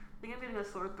think I'm getting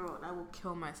a sore throat, and I will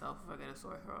kill myself if I get a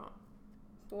sore throat.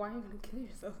 Why are you gonna kill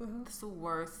yourself? It's the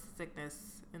worst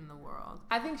sickness in the world.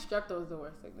 I think strep throat is the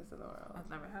worst sickness in the world. I've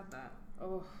never had that.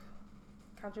 Oh,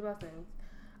 count your blessings.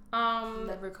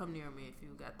 Never come near me if you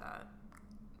get that.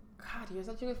 God, you're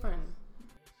such a good friend.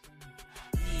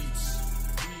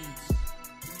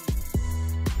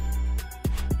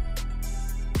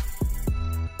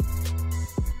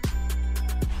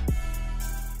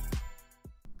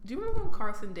 Do you remember when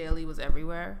Carson Daly was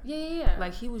everywhere? Yeah.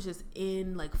 Like, he was just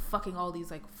in, like, fucking all these,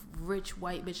 like, rich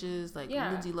white bitches, like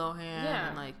Lindsay Lohan. Yeah.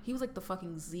 And, like, he was, like, the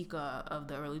fucking Zika of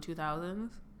the early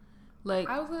 2000s. Like,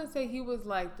 I was going to say he was,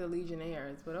 like, the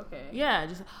Legionnaires, but okay. Yeah,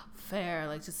 just fair.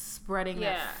 Like, just spreading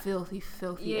that filthy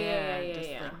air. Just,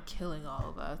 like, killing all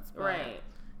of us. But right.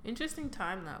 Interesting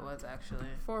time that was, actually.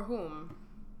 For whom?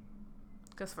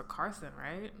 Guess for Carson,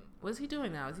 right? What is he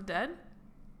doing now? Is he dead?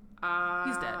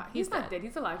 He's dead. He's not dead.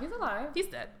 He's alive. He's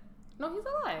dead. No, he's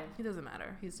alive. He doesn't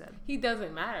matter. He's dead. He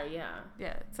doesn't matter, yeah.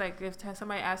 Yeah, it's like if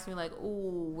somebody asks me, like,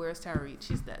 ooh, where's Tara Reid?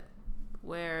 She's dead.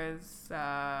 Where's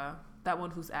that one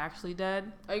who's actually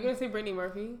dead? Are you going to say Brittany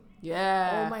Murphy?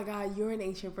 Yeah. Oh, my God. You're an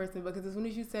ancient person because as soon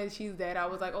as you said she's dead, I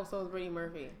was like, oh, so is Brittany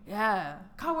Murphy. Yeah.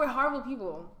 God, we're horrible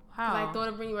people. How? Because I thought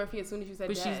of Brittany Murphy as soon as you said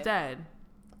but dead. But she's dead.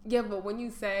 Yeah, but when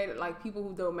you said, like, people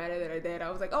who don't matter that are dead,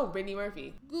 I was like, oh, Brittany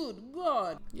Murphy. Good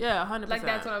God. Yeah, 100%. Like,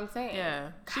 that's what I'm saying.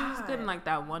 Yeah. God. She was good in, like,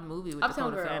 that one movie with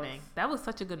Uptown Dakota Girls. Fanning. That was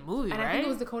such a good movie, and right? I think it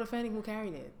was Dakota Fanning who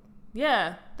carried it.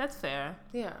 Yeah, that's fair.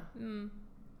 Yeah.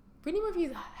 Brittany Murphy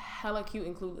is hella cute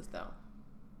and clueless, though.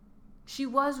 She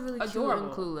was really adorable.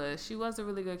 Cute and clueless. She was a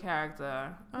really good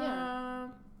character. Yeah.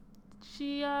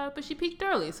 But she peaked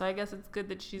early, so I guess it's good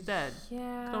that she's dead.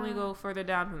 Yeah. Can only go further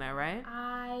down from there, right?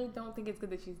 I don't think it's good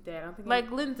that she's dead. I don't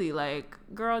think Lindsay, like,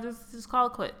 girl, just call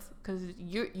it quits, because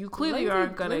you clearly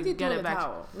aren't gonna get it back.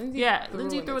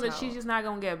 Lindsay threw it. She's just not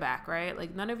gonna get it back, right?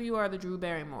 Like, none of you are the Drew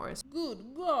Barrymores. Good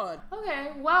God.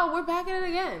 Okay, well, we're back at it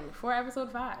again for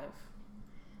episode 5.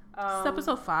 This is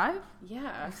episode 5?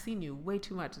 Yeah. I've seen you way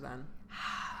too much then.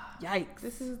 Yikes.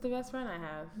 This is the best friend I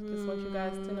have. Just want you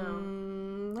guys to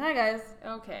know. Hi, guys.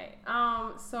 Okay.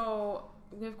 So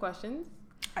we have questions.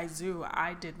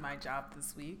 I did my job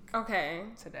this week. Okay.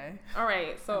 Today. All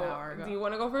right. So do you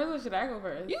want to go first or should I go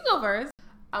first? You go first.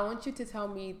 I want you to tell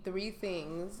me 3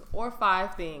 things or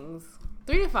 5 things,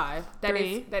 3 to 5, that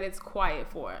it's quiet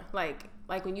for. Like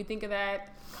when you think of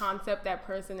that concept, that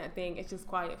person, that thing, it's just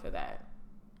quiet for that.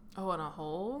 Oh, on a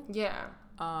whole? Yeah.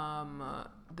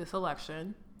 This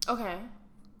election. Okay.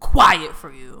 Quiet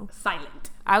for you.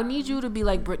 Silent. I need you to be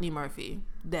like Brittany Murphy.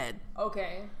 Dead.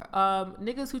 Okay.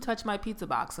 Niggas who touch my pizza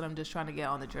box and I'm just trying to get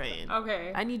on the drain.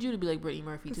 Okay. I need you to be like Brittany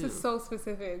Murphy too. This is so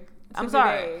specific. I'm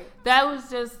sorry. That was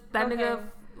just nigga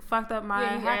fucked up my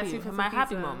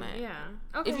happy moment. Yeah.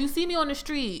 Okay. If you see me on the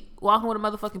street walking with a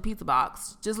motherfucking pizza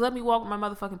box, just let me walk with my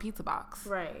motherfucking pizza box.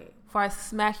 Right. Before I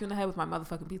smack you in the head with my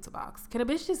motherfucking pizza box. Can a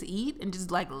bitch just eat and just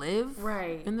like live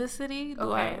in this city?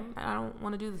 I don't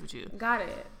want to do this with you. Got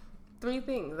it. 3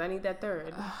 things. I need that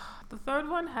third. The third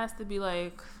one has to be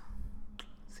like,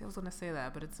 I was gonna say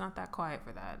that, but it's not that quiet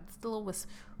for that. It's still a whisper,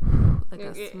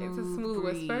 it's a smooth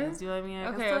breeze. whisper. You know what I mean?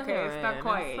 Okay. It's not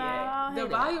quiet yet. The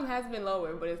volume has been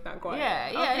lowered, but it's not quiet. Yeah.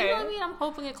 Okay. You know what I mean? I'm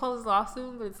hoping it closes off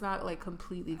soon, but it's not like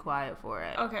completely quiet for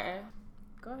it. Okay.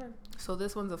 Go ahead. So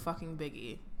this one's a fucking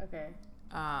biggie. Okay.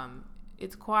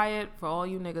 It's quiet for all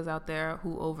you niggas out there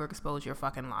who overexpose your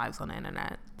fucking lives on the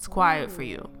internet. It's quiet for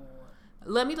you.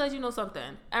 Let me let you know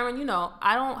something. Aaron, you know,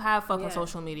 I don't have fucking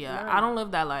social media. I don't live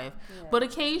that life. Yeah. But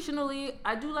occasionally,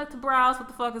 I do like to browse what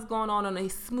the fuck is going on a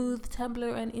smooth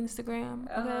Tumblr and Instagram.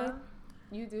 Okay?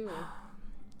 You do.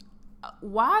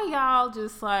 Why y'all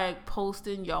just, like,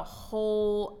 posting your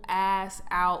whole ass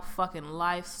out fucking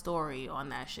life story on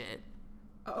that shit?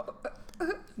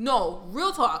 No,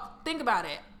 real talk. Think about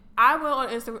it. I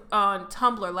went on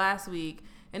Tumblr last week,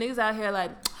 and niggas out here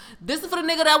like, this is for the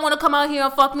nigga that want to come out here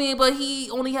and fuck me, but he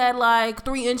only had like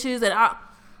 3 inches, and I.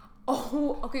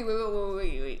 Oh, okay,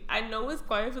 wait. I know it's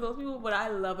quiet for those people, but I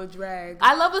love a drag.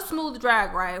 I love a smooth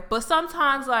drag, right? But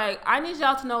sometimes, like, I need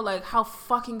y'all to know, like, how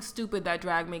fucking stupid that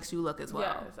drag makes you look as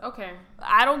well. Yes, okay.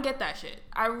 I don't get that shit.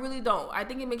 I really don't. I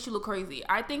think it makes you look crazy.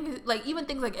 I think, like, even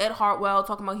things like Ed Hartwell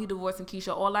talking about he divorcing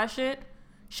Keisha, all that shit.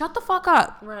 Shut the fuck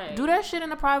up. Right. Do that shit in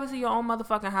the privacy of your own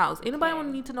motherfucking house. Anybody want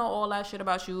to need to know all that shit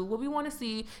about you? What we want to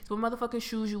see is what motherfucking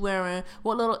shoes you wearing,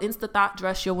 what little Insta thought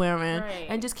dress you're wearing,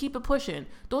 and just keep it pushing.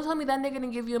 Don't tell me that nigga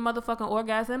didn't give you a motherfucking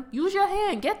orgasm. Use your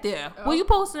hand. Get there. What you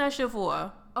posting that shit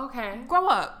for? Okay. Grow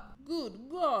up. Good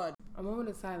God. A moment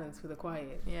of silence for the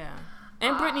quiet. Yeah.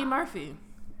 And Brittany Murphy.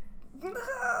 No.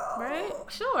 Right?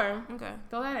 Sure. Okay.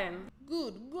 Throw that in.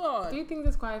 Good God. 3 things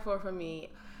it's quiet for me.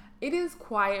 It is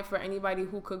quiet for anybody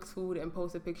who cooks food and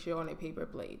posts a picture on a paper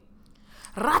plate.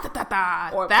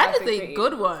 Ratatata. That is a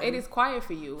good one. It is quiet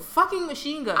for you. Fucking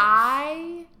machine guns.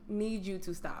 I need you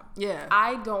to stop. Yeah.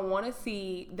 I don't want to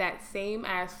see that same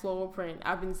ass floral print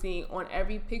I've been seeing on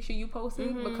every picture you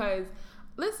posted because,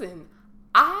 listen,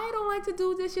 I don't like to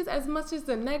do dishes as much as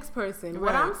the next person. Right.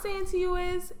 What I'm saying to you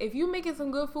is, if you making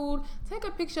some good food, take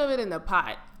a picture of it in the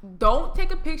pot. Don't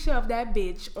take a picture of that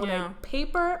bitch on a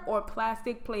paper or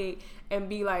plastic plate and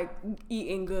be like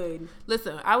eating good.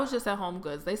 Listen, I was just at Home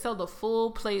Goods. They sell the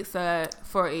full plate set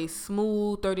for a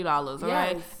smooth $30,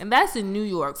 right? And that's in New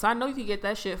York. So I know you can get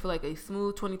that shit for like a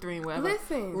smooth 23 and whatever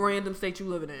random state you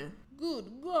living in. Good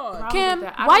God. Kim,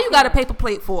 why you got a paper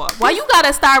plate for? Why you got a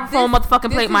styrofoam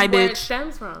motherfucking plate, my bitch? Where it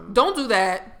stems from. Don't do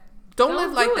that. Don't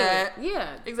live like that.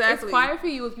 Yeah. Exactly. It's quiet for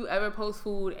you if you ever post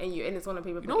food and it's on a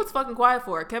paper plate. You know what's fucking quiet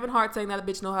for? Kevin Hart saying that a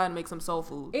bitch know how to make some soul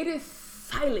food. It is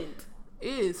silent.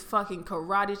 It is fucking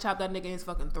karate chop that nigga in his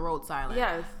fucking throat silent.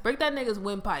 Yes. Break that nigga's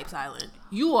windpipe silent.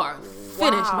 You are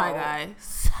finished, my guy.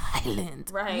 Silent.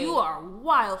 Right. You are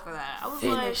wild for that. I was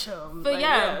finish him. But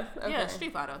yeah,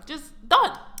 Street Fighter. Just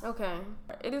done. Okay.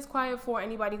 It is quiet for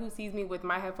anybody who sees me with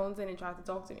my headphones in and tries to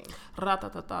talk to me.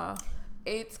 Ratatata.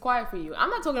 It's quiet for you.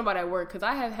 I'm not talking about at work because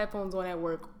I have headphones on at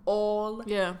work all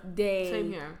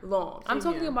day long. I'm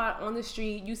talking about on the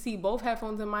street. You see both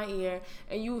headphones in my ear,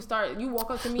 and you walk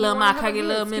up to me.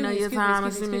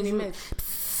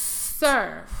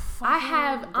 Sir,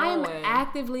 I am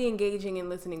actively engaging and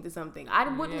listening to something. I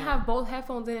wouldn't have both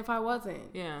headphones in if I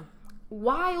wasn't. Yeah.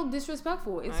 Wild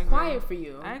disrespectful. It's quiet for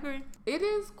you. I agree. It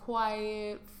is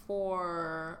quiet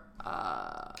for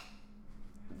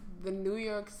the New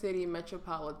York City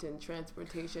Metropolitan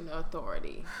Transportation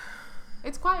Authority.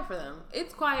 It's quiet for them.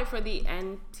 It's quiet for the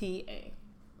NTA.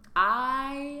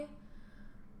 I'm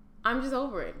just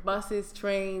over it. Buses,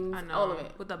 trains, all of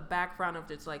it. With the background of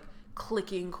just like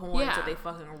clicking coins that they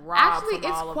fucking rob. Actually,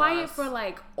 from it's all quiet of us. for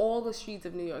like all the streets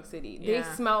of New York City. They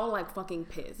smell like fucking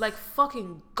piss. Like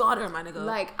fucking gutter, my nigga.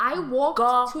 Like I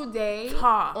walked today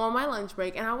on my lunch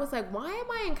break and I was like, why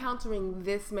am I encountering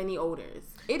this many odors?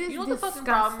 It is disgusting. The fucking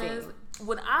problem is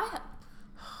when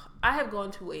I have gone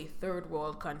to a third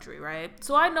world country, right?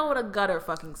 So I know what a gutter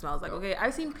fucking smells like, okay?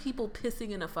 I've seen people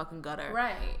pissing in a fucking gutter.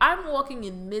 Right. I'm walking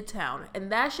in Midtown,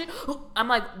 and that shit, I'm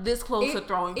like this close to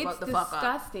throwing the fuck up. It's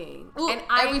disgusting. And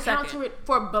I encounter it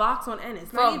for blocks on end.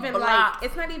 It's not even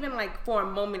like for a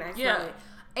moment I smell it.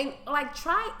 And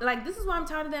this is why I'm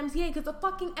tired of the MTA, because the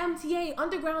fucking MTA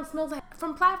underground smells like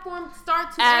from platform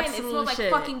start to end. It smells like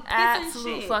fucking piss and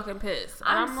shit. Fucking piss.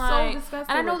 I'm so disgusted.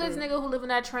 And I know this nigga who live in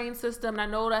that train system, and I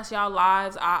know that's y'all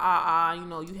lives. You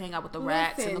know, you hang out with the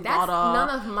rats and the gutter. None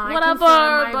of my whatever,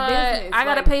 concern, my but business. I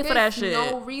gotta pay for that shit.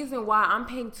 No reason why I'm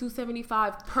paying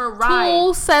 $275 per ride.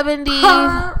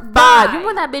 $275. You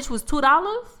remember that bitch was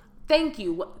 $2? Thank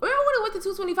you. Remember when it went to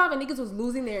 $225 and niggas was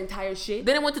losing their entire shit?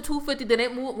 Then it went to $250. Then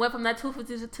it went from that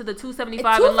 $250 to the $275.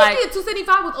 $250 to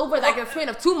 $275 was over like a span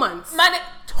of 2 months.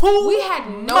 We had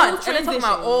no months. transition. And talking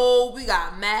about, we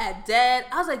got mad dead.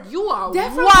 I was like, you are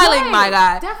wilding, my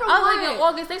guy. I was like, in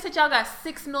August, they said y'all got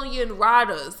 6 million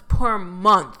riders per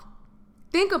month.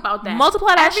 Think about that.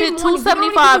 Multiply that shit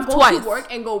 $275 twice. Go to work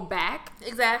and go back.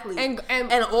 Exactly. And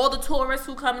all the tourists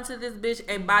who come into this bitch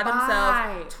and buy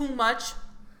themselves too much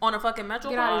on a fucking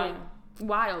metro card.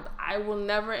 Wild. I will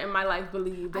never in my life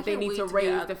believe that they need to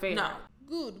raise the fare. No.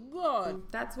 Good God.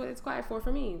 That's what it's quiet for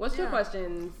me. What's your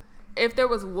questions? If there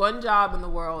was one job in the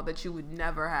world that you would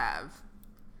never have,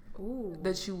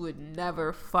 that you would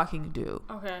never fucking do,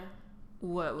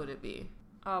 what would it be?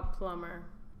 A plumber.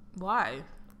 Why?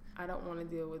 I don't want to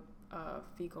deal with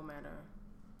fecal matter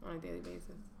on a daily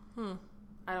basis.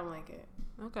 I don't like it.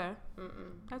 Okay.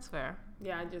 That's fair.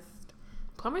 Yeah,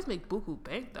 plumbers make buku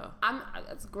bank though.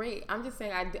 That's great. I'm just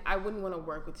saying I wouldn't want to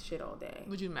work with shit all day.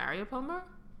 Would you marry a plumber?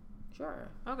 Sure.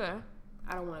 Okay.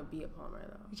 I don't want to be a plumber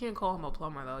though. You can't call him a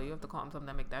plumber though. You have to call him something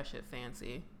that make that shit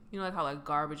fancy. You know, like how like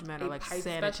garbage men are like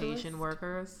sanitation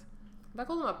workers. If I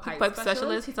call him a pipe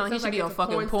specialist, he sounds like he should be on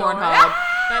fucking Pornhub.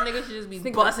 That nigga should just be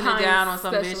busting it down on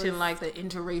some bitch in like the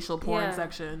interracial porn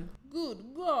section. Good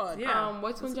God. Yeah.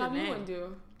 What's one job you wouldn't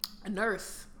do? A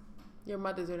nurse. Your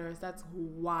mother's a nurse. That's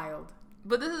wild.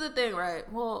 But this is the thing, right?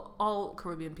 Well, all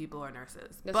Caribbean people are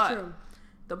nurses. That's true.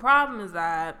 The problem is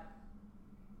that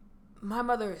My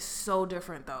mother is so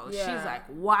different though. Yeah. She's like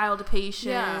wild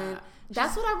patient. Yeah.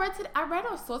 That's what I read today. I read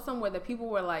or saw somewhere that people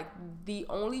were like, the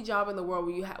only job in the world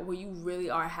where you really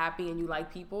are happy and you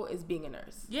like people is being a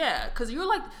nurse. Yeah, because you're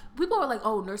like, people are like,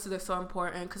 oh, nurses are so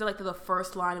important because they're like the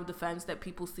first line of defense that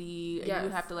people see. And you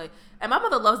have to like, and my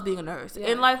mother loves being a nurse. Yeah.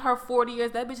 In like her 40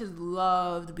 years, that bitch has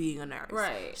loved being a nurse.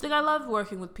 Right. She's like, I love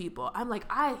working with people. I'm like,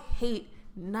 I hate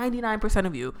 99%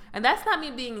 of you. And that's not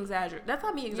me being exaggerating. That's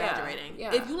not me exaggerating.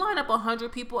 Yeah. If you line up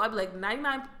 100 people, I'd be like,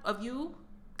 99 of you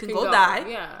can go die.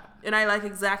 Yeah. And I like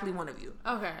exactly one of you.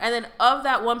 Okay. And then of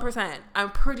that 1%,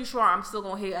 I'm pretty sure I'm still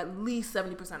going to hate at least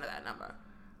 70% of that number.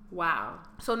 Wow.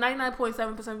 So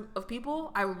 99.7% of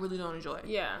people, I really don't enjoy.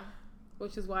 Yeah.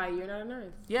 Which is why you're not a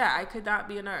nurse. Yeah, I could not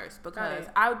be a nurse because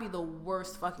I would be the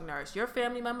worst fucking nurse. Your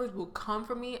family members will come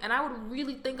for me and I would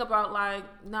really think about like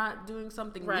not doing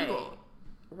something legal.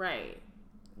 Right.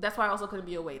 That's why I also couldn't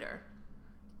be a waiter.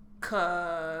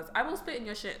 Cause I will spit in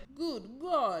your shit. Good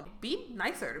God. Be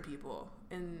nicer to people.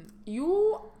 And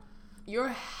you're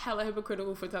hella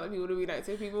hypocritical for telling people to be nice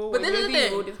to people. But this is the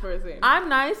thing. This person. I'm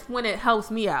nice when it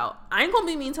helps me out. I ain't gonna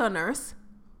be mean to a nurse.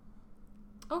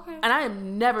 Okay. And I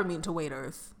am never mean to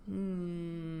waiters.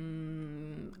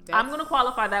 I'm gonna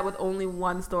qualify that with only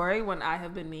one story when I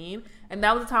have been mean, and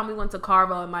that was the time we went to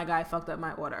Carvel and my guy fucked up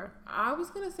my order. I was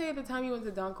gonna say the time you went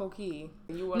to Don Coquille.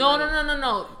 You were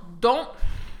No. Don't.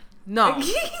 No.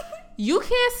 You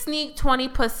can't sneak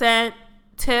 20%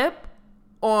 tip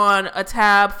on a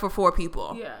tab for 4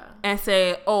 people. Yeah. And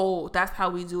say, oh, that's how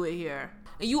we do it here.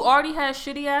 And you already had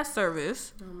shitty ass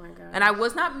service. Oh my God. And I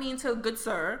was not mean to good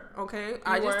sir, okay?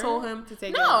 I just told him to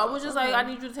take no, it off. I was just like, I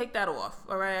need you to take that off.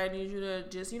 All right. I need you to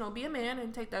just, be a man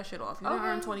and take that shit off. You didn't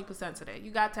earn 20% today.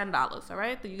 You got $10, all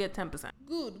right? Then you get 10%.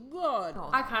 Good God. Oh,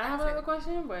 I kind of have another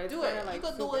question, but it's do it. Like, you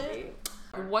could do it.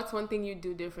 What's one thing you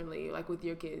do differently, like with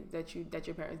your kids, that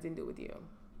your parents didn't do with you?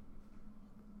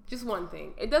 Just one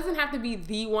thing. It doesn't have to be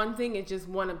the one thing. It's just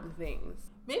one of the things.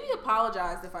 Maybe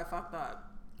apologize if I fucked up.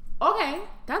 Okay,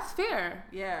 that's fair.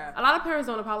 Yeah. A lot of parents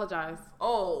don't apologize.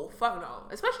 Oh, fuck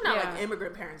no. Especially not like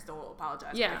immigrant parents don't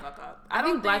apologize when they fuck up. I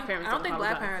don't think black parents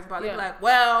probably be like,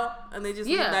 well, and they just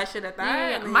leave that shit at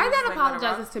that. Yeah. My dad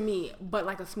apologizes to me, but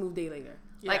like a smooth day later.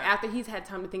 Yeah. Like after he's had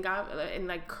time to think out and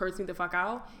like curse me the fuck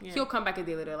out, he'll come back a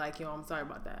day later like, yo, I'm sorry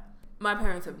about that. My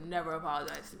parents have never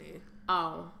apologized to me.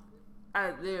 Oh.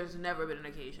 There's never been an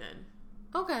occasion.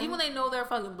 Okay. Even when they know they're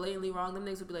fucking blatantly wrong, them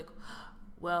niggas would be like,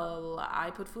 well, I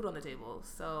put food on the table.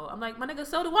 So I'm like, my nigga,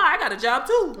 so do I. I got a job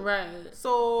too. Right.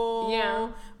 So.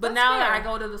 Yeah. But now that I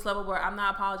go to this level where I'm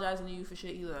not apologizing to you for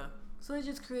shit either. So it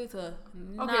just creates a.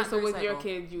 Okay, so with your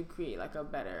kids, you create like a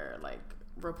better like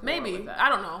rapport. Maybe. With that. I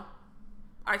don't know.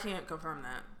 I can't confirm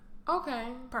that. Okay.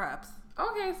 Perhaps.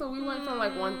 Okay, so we went from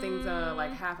like one thing to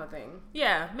like half a thing.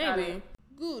 Yeah, maybe.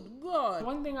 Good God.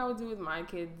 One thing I would do with my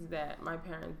kids that my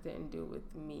parents didn't do with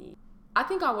me. I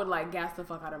think I would like gas the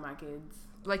fuck out of my kids.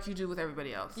 Like you do with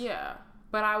everybody else. Yeah.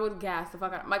 But I would gas the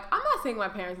fuck out. Like, I'm not saying my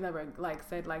parents never like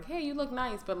said like, hey, you look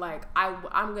nice, but like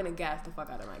I'm gonna gas the fuck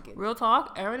out of my kids. Real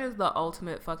talk, Aaron is the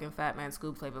ultimate fucking fat man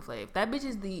scoop Flavor Flav. That bitch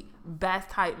is the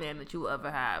best hype man that you will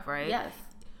ever have, right? Yes.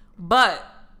 But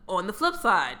on the flip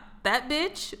side, that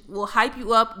bitch will hype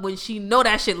you up when she know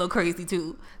that shit look crazy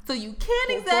too. So you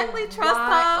can't exactly trust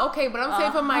her. Okay, but I'm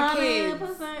saying for my kids,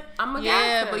 I'm a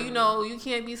gas them. But you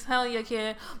can't be telling your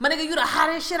kid, my nigga, you the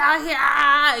hottest shit out here,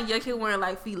 and your kid wearing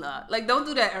like Fila. Like, don't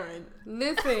do that, Aaron.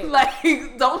 Listen, like,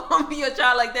 don't want to be a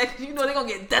child like that because you know they're gonna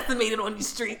get decimated on these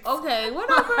streets. Okay,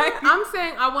 whatever. I'm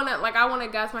saying I wanna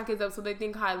gas my kids up so they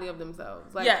think highly of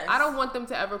themselves. Like, yes. I don't want them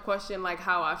to ever question like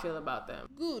how I feel about them.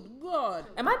 Good God.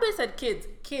 And my bitch said kid.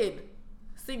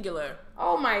 Singular.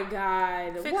 Oh my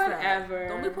God. Fix whatever. That.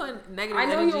 Don't be putting negative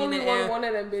energy in the air. I know you only want one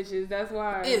of them bitches. That's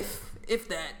why. If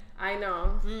that. I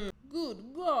know. Good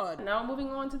God. Now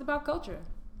moving on to the pop culture.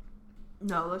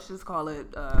 No, let's just call it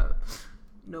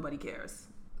nobody cares.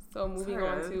 So moving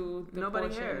on to the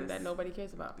portion that nobody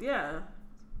cares about. Yeah.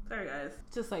 Sorry guys.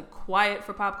 Just like quiet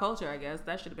for pop culture, I guess.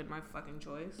 That should have been my fucking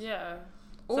choice. Yeah.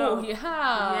 So,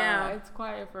 yeah. It's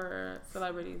quiet for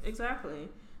celebrities. Exactly.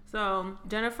 So,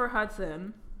 Jennifer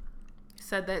Hudson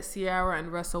said that Ciara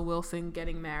and Russell Wilson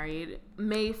getting married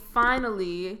may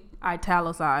finally,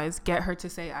 italicize, get her to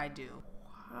say I do.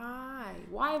 Why?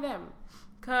 Why them?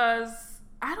 Because,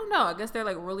 I don't know. I guess they're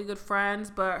like really good friends,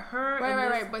 but her...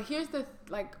 Right. But here's the,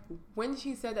 like, when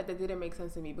she said that didn't make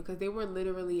sense to me because they were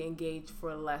literally engaged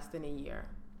for less than a year.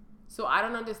 So I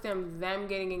don't understand them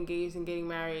getting engaged and getting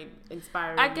married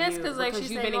inspiring. I guess because like you've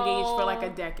been engaged for like a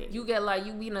decade. You get like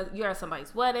you're at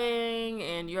somebody's wedding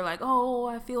and you're like, oh,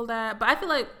 I feel that. But I feel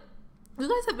like you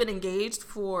guys have been engaged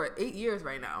for 8 years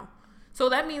right now. So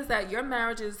that means that your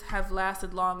marriages have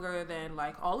lasted longer than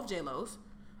like all of J-Lo's,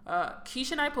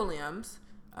 Keisha Knight Williams,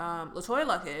 LaToya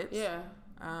Luckett. Yeah.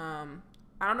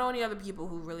 I don't know any other people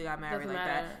who really got married Doesn't like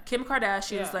matter. that. Kim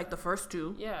Kardashian's like the first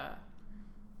two. Yeah.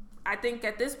 I think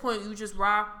at this point you just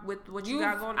rock with what you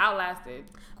got going. Outlasted.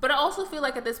 But I also feel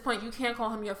like at this point you can't call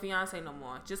him your fiance no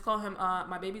more. Just call him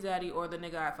my baby daddy or the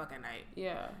nigga I fucking night.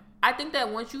 Yeah. I think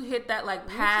that once you hit that like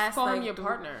past, just call like him your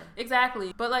partner.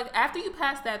 Exactly. But like after you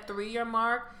pass that 3-year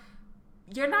mark,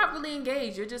 you're not really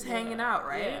engaged. You're just hanging out,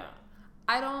 right? Yeah.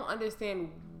 I don't understand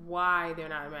why they're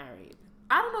not married.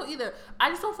 I don't know either. I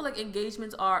just don't feel like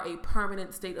engagements are a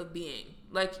permanent state of being.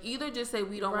 Like either just say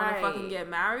we don't want to fucking get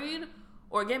married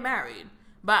or get married.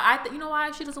 But you know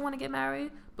why she doesn't want to get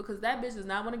married? Because that bitch does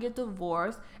not want to get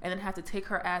divorced and then have to take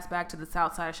her ass back to the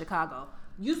south side of Chicago.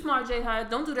 You smart, J-Hud.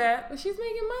 Don't do that. But she's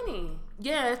making money.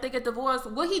 Yeah, if they get divorced,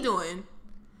 what he doing?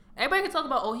 Everybody can talk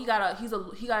about, oh, he got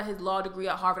his law degree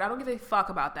at Harvard. I don't give a fuck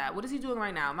about that. What is he doing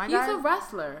right now? He's a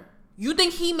wrestler. You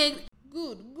think he makes...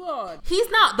 Good God. He's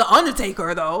not the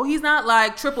Undertaker, though. He's not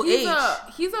like Triple H.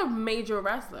 He's a major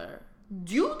wrestler.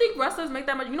 Do you think wrestlers make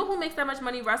that much? You know who makes that much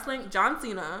money wrestling? John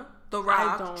Cena, The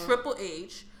Rock, Triple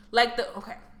H.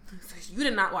 Okay. You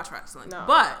did not watch wrestling. No.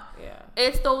 But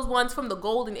it's those ones from the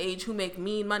golden age who make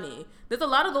mean money. There's a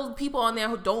lot of those people on there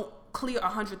who don't clear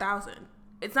 100,000.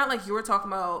 It's not like you were talking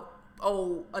about,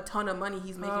 a ton of money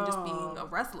he's making just being a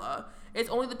wrestler. It's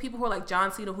only the people who are like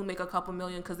John Cena who make a couple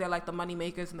million because they're like the money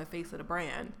makers and the face of the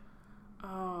brand. A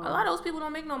lot of those people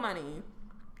don't make no money.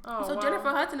 Jennifer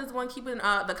Hudson is the one keeping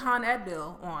the Con Ed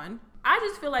bill on. I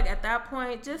just feel like at that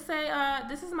point, just say,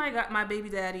 this is my baby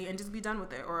daddy and just be done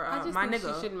with it. Or my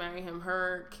nigga. She should marry him.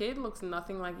 Her kid looks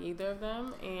nothing like either of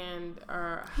them. And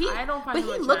I don't find him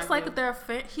attractive. But he looks like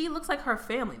he looks like her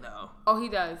family though. Oh, he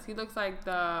does. He looks like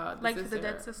the sister. The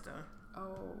dead sister.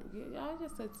 Oh, yeah, I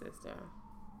just said sister.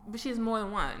 But she's more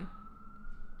than one.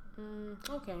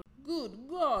 Okay. Good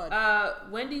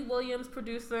God. Wendy Williams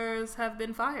producers have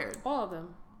been fired. All of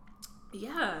them.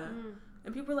 Yeah.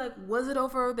 And people are like, was it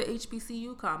over the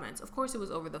HBCU comments? Of course it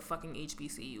was over the fucking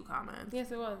HBCU comments.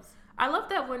 Yes, it was. I love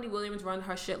that Wendy Williams run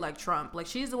her shit like Trump. Like,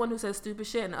 she's the one who says stupid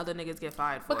shit and other niggas get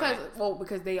fired for it.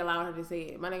 Because they allowed her to say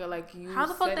it. My nigga, like, you how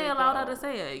the fuck they allowed her to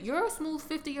say it? You're a smooth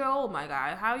 50-year-old, my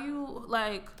guy. How you,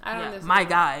 like... I don't understand. My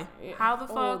guy. Yeah. How the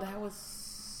fuck... Oh, that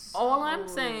was... All I'm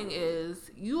saying is,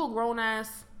 you a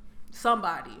grown-ass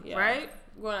somebody, right?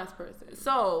 Grown-ass person.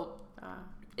 So...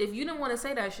 if you didn't want to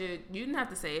say that shit, you didn't have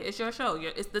to say it. It's your show.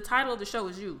 It's the title of the show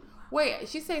is you. Wait,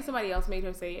 she's saying somebody else made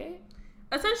her say it?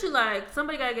 Essentially, like,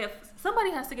 somebody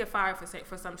has to get fired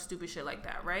for some stupid shit like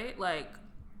that, right? Like,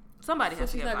 somebody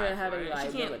has to get fired. She's not gonna have any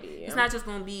liability. It's not just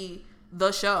gonna be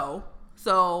the show,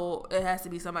 so it has to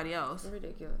be somebody else.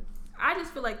 Ridiculous. I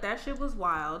just feel like that shit was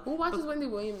wild. Who watches Wendy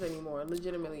Williams anymore?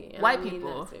 Legitimately, and white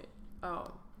people.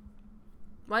 Oh,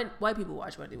 white people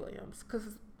watch Wendy Williams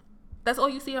because that's all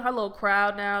you see in her little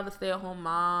crowd now. The stay-at-home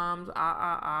moms,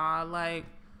 like,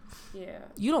 yeah.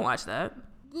 You don't watch that.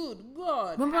 Good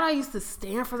God. Remember when I used to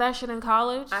stand for that shit in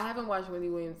college? I haven't watched Wendy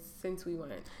Williams since we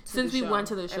went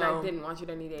to the show. And I didn't watch it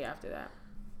any day after that.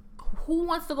 Who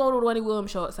wants to go to the Wendy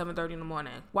Williams show at 7:30 in the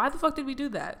morning? Why the fuck did we do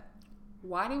that?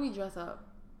 Why did we dress up?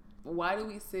 Why did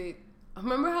we sit?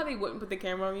 Remember how they wouldn't put the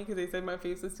camera on me because they said my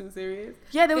face was too serious?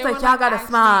 Yeah, they was like, y'all gotta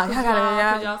smile.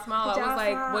 Y'all smile. I was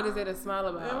like, what is it to smile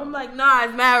about? And I'm like, nah,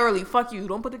 it's mad early. Fuck you.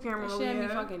 Don't put the camera on me. Shit, me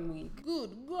fucking weak. Good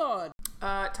God.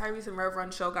 Tyrese and Rev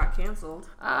Run show got canceled.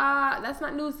 That's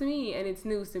not news to me, and it's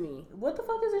news to me. What the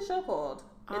fuck is this show called?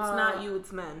 It's Not You,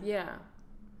 It's Men. Yeah.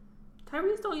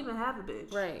 Tyrese don't even have a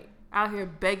bitch. Right. Out here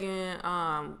begging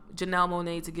Janelle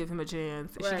Monáe to give him a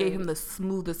chance. Right. She gave him the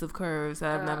smoothest of curves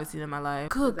that I've never seen in my life.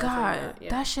 Good God.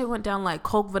 That shit went down like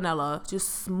Coke vanilla.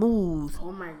 Just smooth.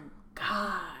 Oh my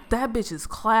God. That bitch is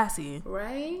classy.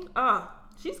 Right?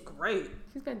 She's great.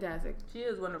 She's fantastic. She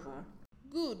is wonderful.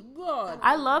 Good God.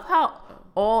 I love how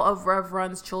all of Rev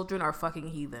Run's children are fucking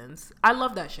heathens. I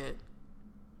love that shit.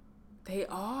 They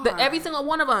are. Every single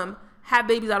one of them had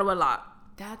babies out of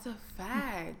wedlock. That's a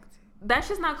fact. That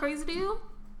shit's not crazy to you?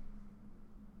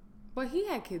 But he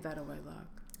had kids out of wedlock.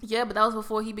 Yeah, but that was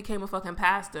before he became a fucking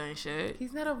pastor and shit.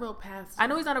 He's not a real pastor. I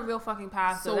know he's not a real fucking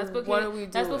pastor. So what are we doing?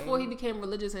 That's before he became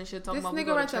religious and shit. Talking this about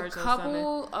nigga writes a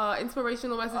couple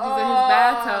inspirational messages in his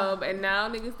bathtub, and now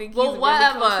niggas think he's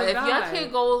whatever. Really close to if God. Your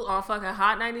kid goes on fucking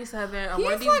Hot 97 or he's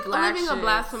one of these like black living shits. a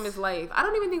blasphemous life. I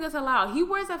don't even think that's allowed. He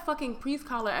wears that fucking priest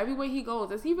collar everywhere he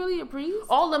goes. Is he really a priest?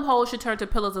 All them hoes should turn to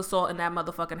pillars of salt in that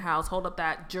motherfucking house. Hold up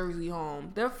that Jersey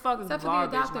home. They're fucking except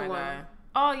garbage, for the adopted my one. guy.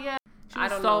 Oh yeah.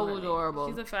 She's so adorable.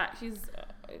 She's a fat.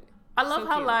 I love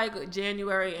how, like,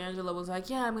 January, Angela was like,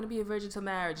 yeah, I'm going to be a virgin till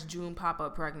marriage. June, pop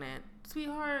up pregnant.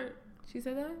 Sweetheart. She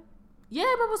said that?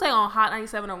 Yeah, but it was like on Hot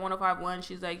 97 or 105.1.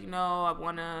 She's like, I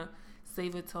want to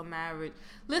save it till marriage.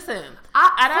 Listen.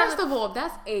 First of all,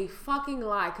 that's a fucking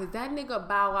lie, because that nigga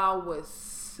Bow Wow was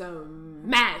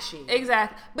smashing.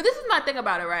 Exactly. But this is my thing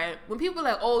about it, right? When people are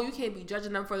like, oh, you can't be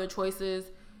judging them for their choices.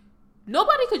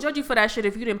 Nobody could judge you for that shit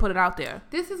if you didn't put it out there.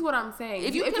 This is what I'm saying.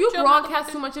 If you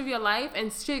broadcast too much of your life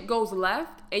and shit goes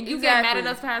left and you get mad at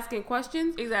us for asking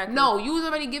questions, no, you was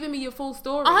already giving me your full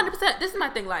story. 100%. This is my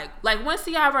thing. Like when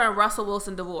Ciara and Russell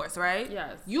Wilson divorced, right?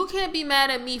 Yes. You can't be mad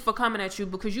at me for coming at you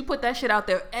because you put that shit out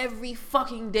there every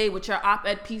fucking day with your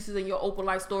op-ed pieces and your open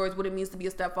life stories, what it means to be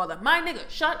a stepfather. My nigga,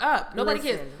 shut up. Nobody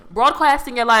cares.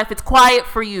 Broadcasting your life, it's quiet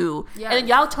for you. Yes. And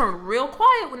y'all turn real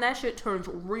quiet when that shit turns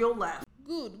real left.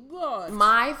 Good God.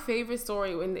 My favorite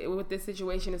story with this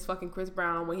situation is fucking Chris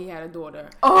Brown when he had a daughter.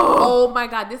 Oh my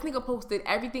God. This nigga posted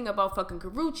everything about fucking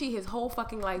Karrueche, his whole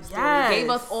fucking life story. Yes. Gave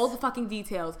us all the fucking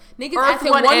details. Niggas asked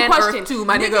him one question. Earth 2,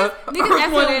 my nigga. Niggas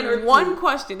asked him one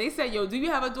question. They said, yo, do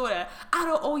you have a daughter? I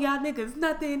don't owe y'all niggas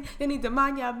nothing. You need to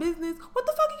mind y'all business. What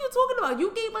the fuck are you talking about?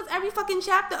 You gave us every fucking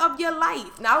chapter of your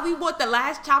life. Now we want the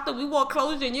last chapter. We want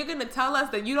closure and you're going to tell us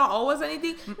that you don't owe us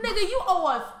anything? Nigga, you owe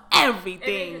us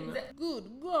everything. Good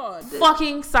God.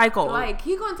 Fucking psycho. Like,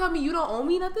 he gonna tell me you don't owe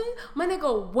me nothing? My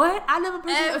nigga, what? I never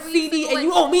purchased a CD and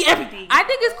you owe me everything. I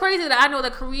think it's crazy that I know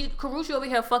that Karrueche over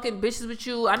here fucking bitches with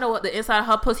you. I know what the inside of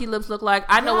her pussy lips look like.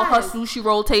 I know what her sushi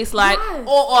roll tastes like.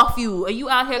 All off you. And you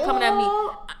out here coming at me.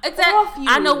 Exactly.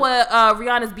 I know what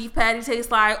Rihanna's beef patty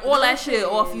tastes like. All that shit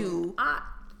off you.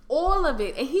 All of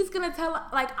it. And he's gonna tell,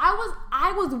 like,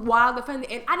 I was wild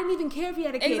offended and I didn't even care if he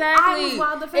had a kid. Exactly. I was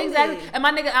wild offended. Exactly. And my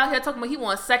nigga out here talking about he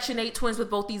wants Section 8 twins with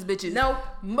both these bitches. No.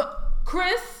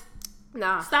 Chris,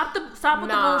 nah. Stop with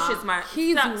the bullshit, man.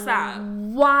 He's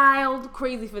wild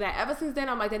crazy for that. Ever since then,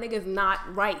 I'm like, that nigga's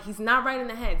not right. He's not right in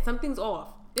the head. Something's off.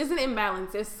 There's an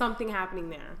imbalance. There's something happening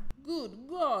there. Good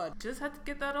God. Just had to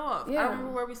get that off. Yeah. I don't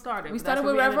remember where we started. We started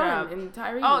with Rev Run and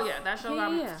Tyrese. Oh, yeah. That show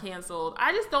got canceled.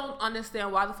 I just don't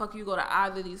understand why the fuck you go to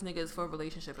either of these niggas for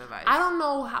relationship advice. I don't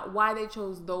know why they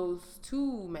chose those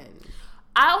two men.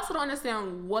 I also don't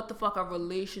understand what the fuck a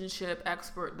relationship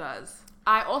expert does.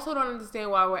 I also don't understand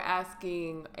why we're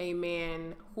asking a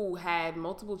man who had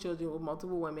multiple children with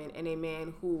multiple women and a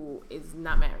man who is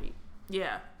not married.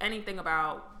 Yeah. Anything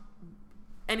about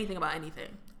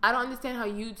anything. I don't understand how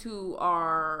you two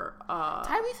are...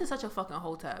 Tyrese is such a fucking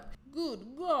hotep. Good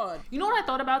God. You know what I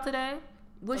thought about today?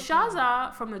 Was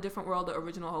Shazza from the Different World the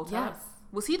original hotep? Yes.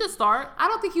 Was he the start? I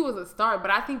don't think he was a start,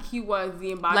 but I think he was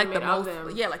the embodiment of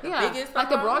them. Yeah, like the biggest. Like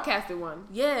the broadcasted one.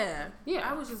 Yeah. Yeah.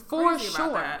 I was just for crazy sure.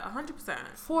 about that. 100%.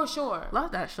 For sure.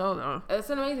 Love that show, though. It's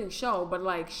an amazing show, but,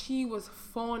 like, she was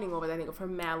fawning over that nigga for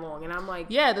mad long, and I'm like...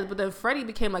 Yeah, but then Freddie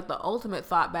became, like, the ultimate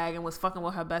thought bag and was fucking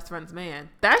with her best friend's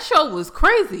man. That show was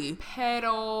crazy.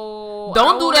 Pedo.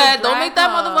 Don't do that. Don't make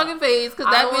that motherfucking face, because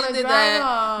that bitch did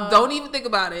that. Don't even think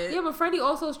about it. Yeah, but Freddie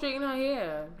also straightened her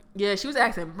hair. Yeah, she was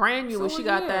acting brand new when she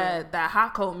got that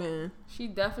hot coat man. She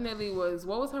definitely was.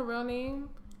 What was her real name?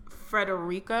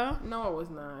 Frederica? No, it was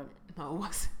not. No, it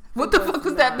wasn't. What the fuck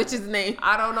was that bitch's name?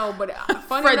 I don't know, but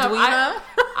funny enough,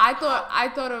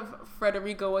 I thought of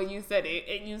Frederica when you said it,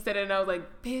 and you said it, and I was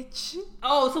like, bitch.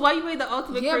 Oh, so why you made the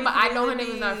ultimate? Yeah, but I know her name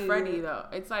is not Freddie though.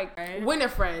 It's like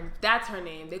Winifred. That's her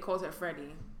name. They called her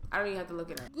Freddie. I don't even have to look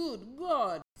it up. Good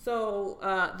God. So,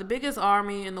 the biggest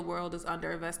army in the world is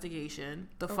under investigation.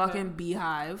 The fucking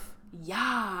Beehive.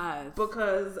 Yes.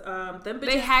 Because them bitches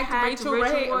they hacked Rachel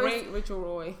Roy.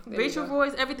 Rachel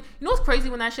Roy's everything. You know what's crazy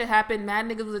when that shit happened? Mad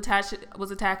niggas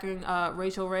was attacking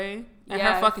Rachel Ray and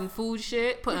her fucking food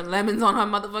shit, putting lemons on her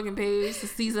motherfucking page to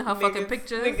season her fucking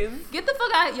pictures. Get the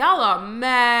fuck out. Y'all are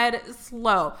mad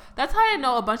slow. That's how I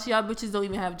know a bunch of y'all bitches don't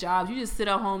even have jobs. You just sit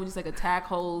at home and just like attack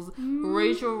hoes.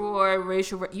 Rachel Roy.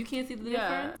 You can't see the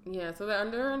difference? Yeah, so they're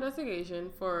under investigation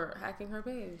for hacking her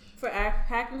page. For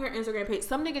hacking her Instagram page.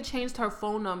 Some nigga changed her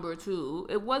phone number too.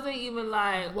 It wasn't even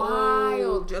like,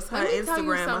 wild. Just her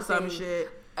Instagram or some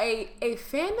shit. A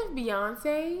fan of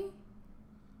Beyonce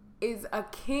is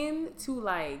akin to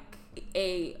like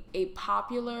a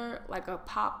popular, like a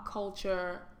pop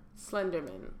culture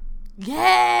Slenderman.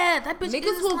 Yeah, that bitch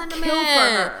niggas will kill for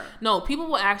her. No, people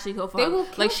will actually kill for her. They will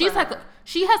kill like she's for like her.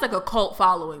 She has like a cult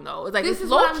following though. It's like this it's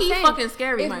low key fucking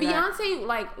scary. If Beyonce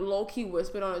like low key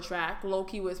whispered on a track, low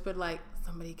key whispered like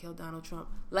somebody killed Donald Trump.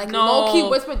 Like low key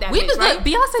whispered that bitch, right?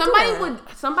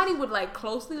 Beyonce somebody would like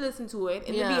closely listen to it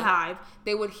in the Beehive.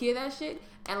 They would hear that shit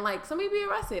and like somebody be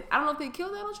arrested. I don't know if they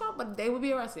killed Donald Trump, but they would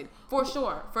be arrested for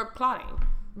sure for plotting.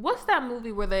 What's that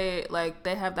movie where they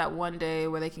have that one day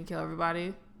where they can kill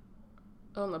everybody?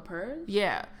 On The Purge?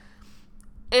 Yeah.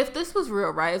 If this was real,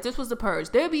 right? If this was The Purge,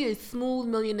 there'd be a smooth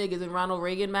million niggas in Ronald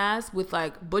Reagan masks with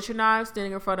like butcher knives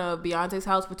standing in front of Beyonce's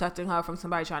house protecting her from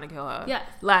somebody trying to kill her. Yes.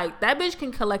 Like, that bitch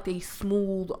can collect a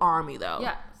smooth army, though.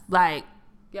 Yes. Like,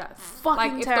 yes.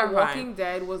 Fucking like, terrifying. If The Walking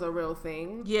Dead was a real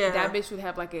thing, that bitch would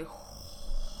have like a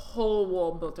whole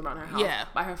wall built around her house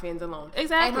by her fans alone.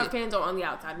 Exactly. And her fans are on the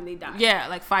outside and they die. Yeah,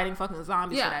 like fighting fucking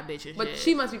zombies for that bitch and but shit.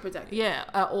 she must be protected. Yeah,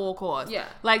 at all costs. Yeah.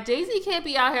 Like, Jay-Z can't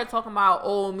be out here talking about,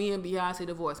 oh, me and Beyonce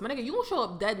divorced. My nigga, you gonna show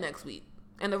up dead next week.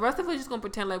 And the rest of us just gonna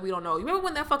pretend like we don't know. You remember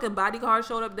when that fucking bodyguard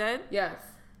showed up dead? Yes.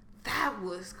 That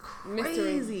was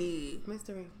crazy.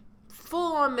 Mystery.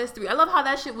 Full on mystery. I love how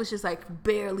that shit was just like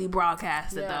barely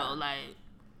broadcasted though. Like,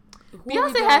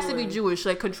 Beyonce has to be Jewish,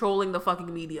 like controlling the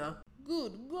fucking media.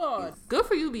 Good God. Good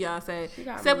for you, Beyonce.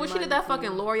 Except when she did that fucking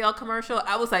L'Oreal commercial,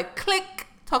 I was like, click.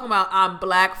 Talking about I'm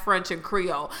black, French, and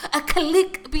Creole. A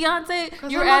click,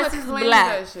 Beyonce. Your ass is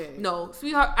black. No,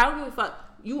 sweetheart, I don't give a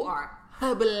fuck. You are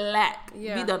black.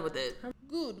 Yeah. Be done with it.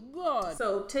 Good God.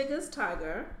 So, Tigger's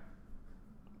Tiger.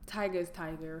 Tiger's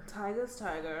Tiger. Tiger's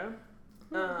Tiger.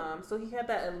 So he had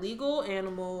that illegal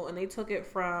animal, and they took it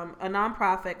from a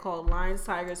nonprofit called Lions,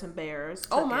 Tigers, and Bears.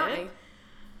 Oh my! It.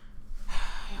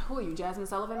 Who are you, Jasmine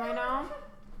Sullivan, right now?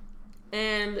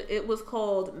 And it was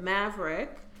called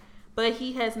Maverick, but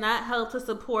he has not helped to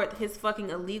support his fucking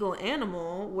illegal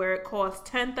animal, where it costs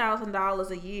 $10,000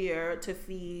 a year to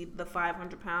feed the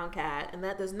 500-pound cat, and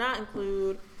that does not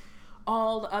include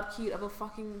all the upkeep of a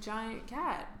fucking giant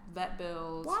cat. Vet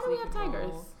bills. Why do we have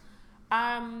tigers?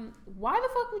 Why the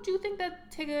fuck would you think that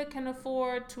Tigger can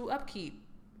afford to upkeep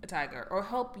a tiger or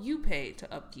help you pay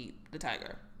to upkeep the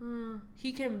tiger?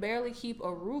 He can barely keep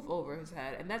a roof over his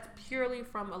head, and that's purely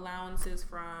from allowances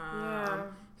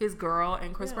from his girl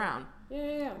and Chris Brown.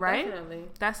 Yeah, right? Definitely.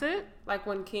 That's it? Like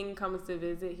when King comes to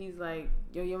visit, he's like,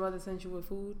 yo, your mother sent you with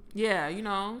food? Yeah, you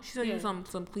know, she sent you some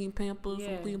clean Pampers,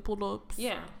 some clean pull-ups.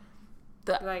 Yeah.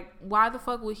 Why the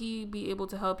fuck would he be able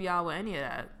to help y'all with any of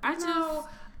that?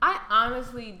 I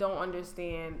honestly don't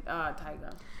understand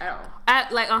Tyga at all.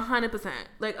 At like 100%.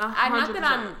 Like 100%. Not that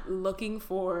I'm looking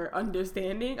for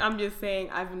understanding. I'm just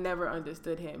saying I've never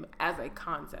understood him as a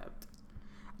concept.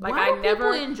 Like Why I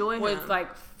never enjoy was him?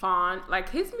 like fond. Like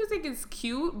his music is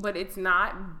cute, but it's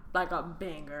not like a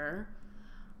banger.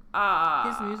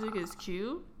 His music is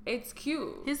cute. It's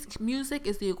cute. His music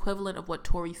is the equivalent of what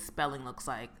Tori Spelling looks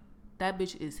like. That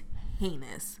bitch is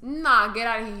heinous. Nah, get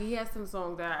out of here. He has some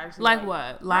songs that I actually like.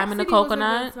 What? Lime in the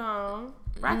Coconut?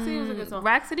 Rhapsody was a good song.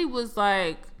 Rhapsody was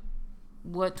like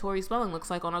what Tori Spelling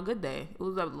looks like on a good day. It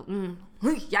was like,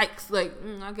 yikes. Like,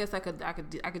 I guess I could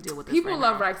deal with this. People right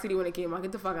love now. Rhapsody when it came out.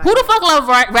 Get the fuck out. Who the fuck love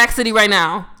Rhapsody right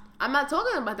now? I'm not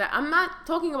talking about that. I'm not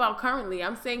talking about currently.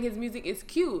 I'm saying his music is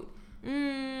cute.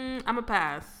 I'm a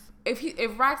pass.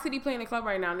 If Rhapsody play in the club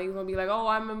right now, niggas gonna be like, oh,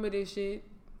 I remember this shit.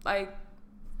 Like,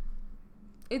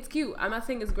 it's cute. I'm not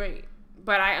saying it's great,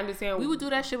 but I understand. We would do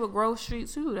that shit with Grove Street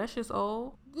too. That shit's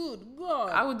old. Good God.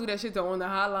 I would do that shit to On the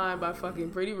Hotline by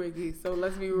fucking Pretty Ricky. So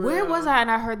let's be real. Where was I and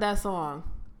I heard that song?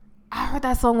 I heard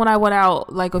that song when I went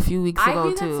out like a few weeks ago too. I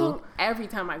hear that song every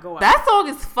time I go out. That song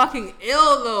is fucking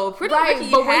ill though. Pretty Ricky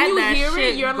but when you had hear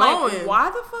it, you're going. like, why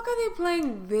the fuck are they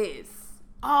playing this?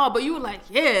 Oh, but you were like,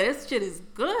 yeah, this shit is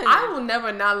good. I will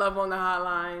never not love On the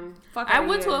Hotline. I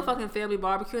went to a fucking family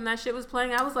barbecue and that shit was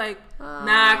playing. I was like,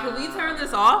 nah, can we turn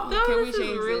this off though? Can we this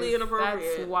change is really this?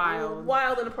 inappropriate. That's wild.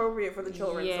 Wild and inappropriate for the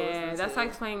children. Yeah, that's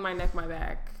like playing My Neck, My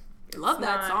Back. Love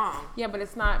that song. Yeah, but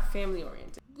it's not family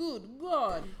oriented. Good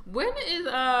God. When is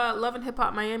Love and Hip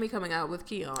Hop Miami coming out with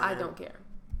Keon? I don't care.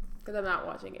 Because I'm not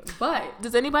watching it. But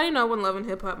does anybody know when Love and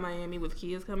Hip Hop Miami with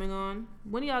Key is coming on?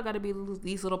 When do y'all got to be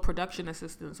these little production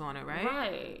assistants on it, right?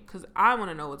 Right. Because I want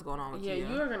to know what's going on with Kia.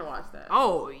 Yeah, you're going to watch that.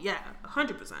 Oh, yeah.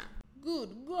 100%. Good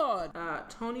God.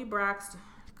 Toni Braxton.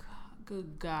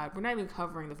 Good God. We're not even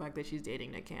covering the fact that she's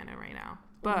dating Nick Cannon right now.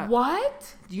 But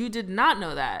what? You did not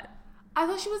know that. I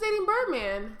thought she was dating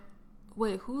Birdman.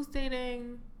 Wait, who's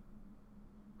dating...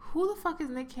 Who the fuck is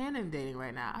Nick Cannon dating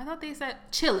right now? I thought they said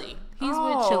Chili. He's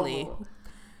with Chili.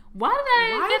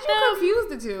 Why did you confuse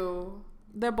the two?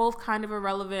 They're both kind of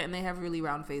irrelevant and they have really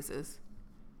round faces.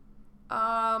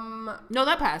 No,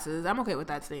 that passes. I'm okay with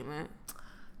that statement.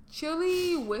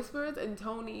 Chili whispers and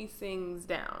Tony sings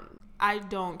down. I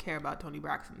don't care about Toni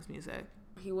Braxton's music.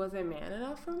 He wasn't man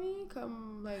enough for me.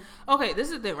 Okay, this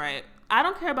is the thing, right? I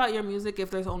don't care about your music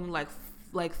if there's only like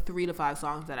 3 to 5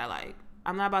 songs that I like.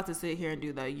 I'm not about to sit here and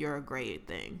do the "you're great"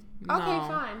 thing. No, okay,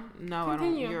 fine. No, Continue.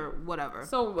 I don't. You're whatever.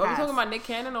 So, are we talking about Nick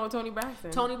Cannon or Toni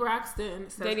Braxton? Toni Braxton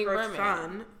says dating her Birdman.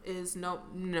 son is no.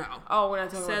 Oh, we're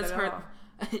not talking says about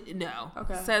that her. No.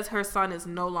 Okay. Says her son is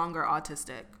no longer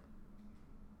autistic.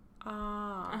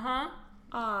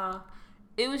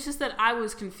 It was just that I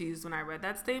was confused when I read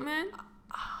that statement.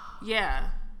 Yeah.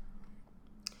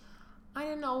 I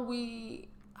didn't know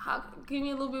give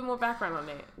me a little bit more background on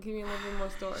it. Give me a little bit more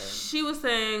story. She was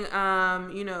saying,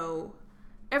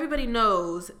 everybody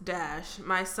knows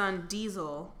my son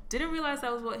Diesel. Didn't realize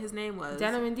that was what his name was.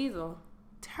 Denim and Diesel.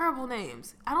 Terrible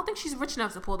names. I don't think she's rich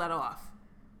enough to pull that off.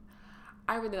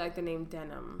 I really like the name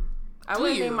Denim. I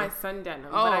wouldn't name my son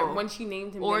Denim, but when she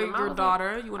named him or Denim, your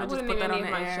daughter, you want to just put that on the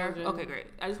air? Children. Okay, great.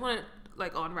 I just want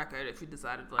it on record if you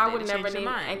decided I would never name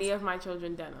any of my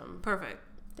children Denim. Perfect.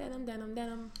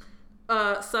 Denim.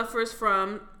 Suffers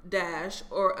from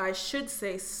or I should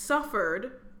say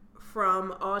suffered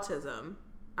from autism.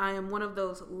 I am one of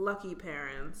those lucky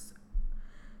parents. ...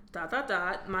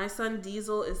 My son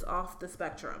Diesel is off the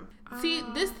spectrum. See,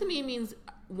 this to me means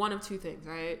one of two things,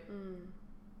 right?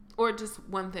 Or just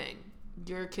one thing.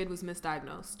 Your kid was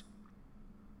misdiagnosed.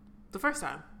 The first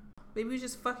time. Maybe he was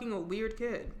just fucking a weird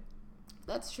kid.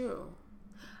 That's true.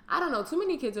 I don't know. Too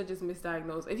many kids are just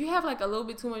misdiagnosed. If you have like a little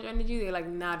bit too much energy, they're like,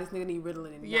 nah, this nigga need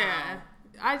Ritalin. Yeah.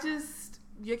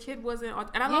 Your kid wasn't.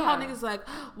 And I love how niggas like,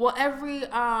 well, every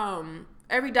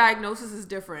diagnosis is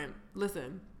different.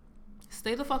 Listen,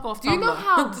 stay the fuck off Tumblr. Do you know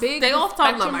how big stay the off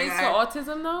Tumblr, spectrum is for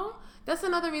autism though? That's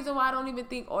another reason why I don't even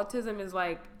think autism is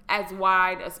like as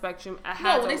wide a spectrum.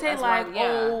 No, when they say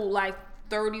like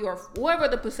 30 or whatever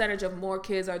the percentage of more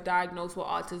kids are diagnosed with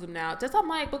autism now. Just I'm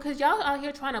like, because y'all out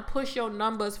here trying to push your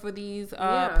numbers for these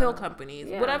pill companies.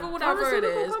 Yeah. Whatever it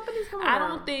is. I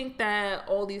don't think that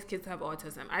all these kids have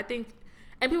autism. I think,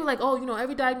 and people are like,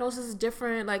 every diagnosis is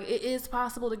different. Like, it is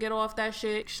possible to get off that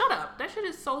shit. Shut up. That shit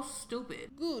is so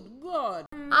stupid. Good God.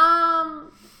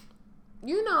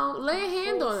 Lay a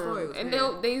hand on them. And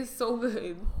they so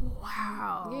good.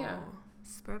 Wow. Yeah.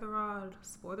 Spare the rod,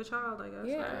 spoil the child, I guess.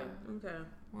 Yeah. Right? Okay.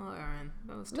 Well, Erin,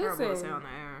 that was terrible to say on the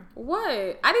air.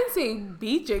 What? I didn't say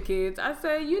beat your kids. I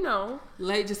said,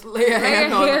 lay a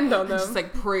hand on them. Just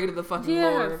like pray to the fucking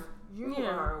Lord. You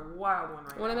are a wild one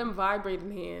right now. One of them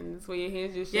vibrating hands where your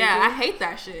hands just shaking. Yeah, I hate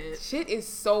that shit. Shit is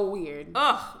so weird.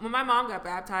 Ugh. When my mom got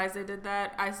baptized, they did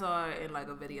that. I saw it in like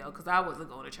a video because I wasn't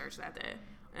going to church that day.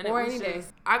 And or any day.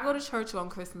 I go to church on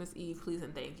Christmas Eve, please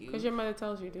and thank you. Because your mother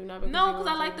tells you to, not because no, because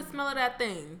I like the smell of that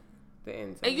thing. The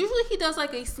inside. And usually he does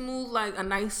like a smooth, like a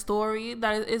nice story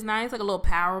that is nice, like a little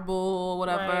parable or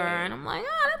whatever. Right. And I'm like,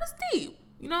 that was deep,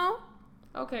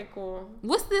 Okay, cool.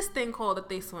 What's this thing called that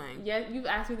they swing? Yeah, you've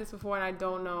asked me this before and I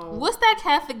don't know. What's that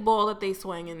Catholic ball that they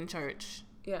swing in church?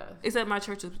 Yeah. Except my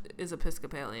church is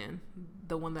Episcopalian,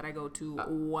 the one that I go to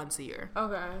once a year.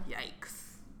 Okay. Yikes.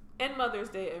 And Mother's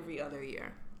Day every other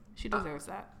year. She deserves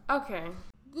that. Okay.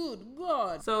 Good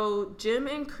God. So Jim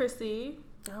and Chrissy.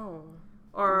 Oh.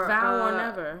 Or vow or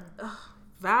never.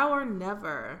 Vow or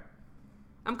never.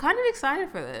 I'm kind of excited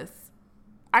for this.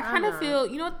 I kind of feel,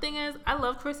 the thing is, I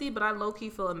love Chrissy, but I low-key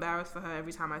feel embarrassed for her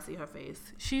every time I see her face.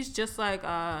 She's just like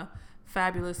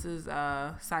Fabulous's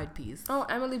side piece. Oh,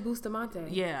 Emily Bustamante.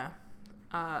 Yeah.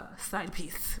 Side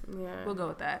piece. Yeah. We'll go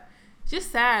with that.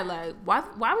 Just sad. Like,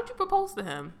 why would you propose to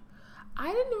him?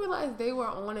 I didn't realize they were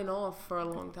on and off for a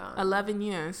long time. 11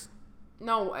 years.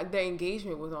 No, the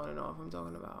engagement was on and off, I'm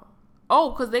talking about.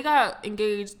 Oh, because they got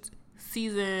engaged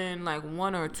season,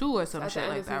 1 or 2 or some shit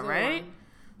like that, right?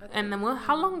 And then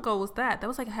how long ago was that? That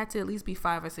was had to at least be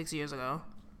 5 or 6 years ago.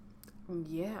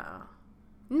 Yeah.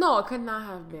 No, it could not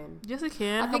have been. Yes, it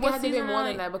can. I think it had to be more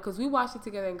than that because we watched it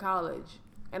together in college.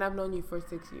 And I've known you for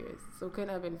 6 years. So it couldn't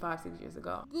have been 5-6 years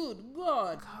ago. Good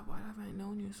God. God, why have I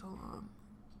known you so long?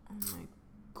 Oh my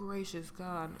gracious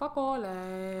God. Fuck all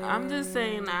that. I'm just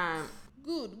saying that.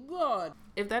 Good God.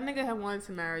 If that nigga had wanted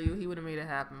to marry you, he would have made it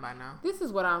happen by now. This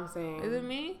is what I'm saying. Is it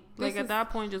me? At that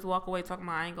point, just walk away talking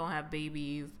about I ain't gonna have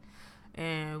babies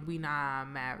and we not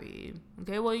married.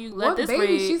 Okay, well, you let this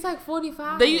baby? rate. She's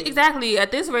 45. Exactly.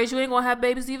 At this rate, you ain't gonna have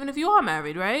babies even if you are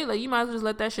married, right? You might as well just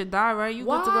let that shit die, right? You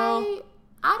good to go.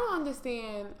 I don't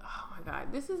understand. Oh my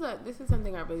God, this is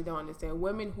something I really don't understand.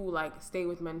 Women who stay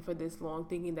with men for this long,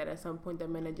 thinking that at some point the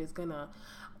men are just gonna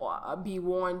be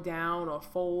worn down or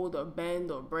fold or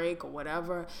bend or break or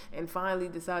whatever, and finally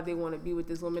decide they want to be with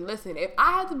this woman. Listen, if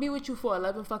I had to be with you for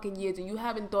 11 fucking years and you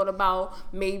haven't thought about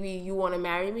maybe you want to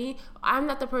marry me, I'm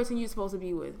not the person you're supposed to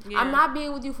be with. Yeah. I'm not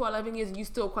being with you for 11 years and you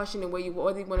still questioning whether you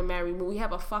want to marry me. We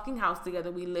have a fucking house together.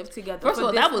 We live together. First of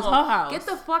all, that was her house. Get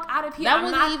the fuck out of here. That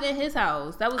wasn't even his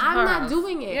house. That was her house. I'm not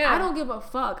doing it. Yeah. don't give a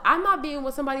fuck. I'm not being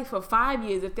with somebody for 5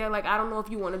 years if they're like, I don't know if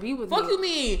you want to be with me. Fuck you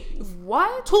mean?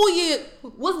 What? 2 years?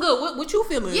 What's good? What you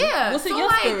feeling? Yeah. What's in so your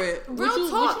like, spirit? Real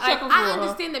talk. Like, I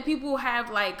understand that people have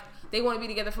like they want to be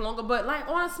together for longer, but like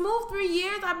on a smooth 3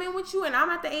 years, I've been with you, and I'm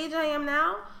at the age I am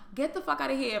now. Get the fuck out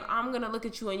of here if I'm gonna look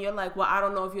at you and you're like, well, I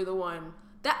don't know if you're the one.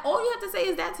 That all you have to say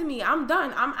is that to me. I'm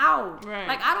done. I'm out. Right.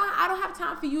 Like I don't have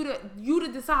time for you to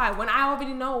decide when I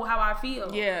already know how I feel.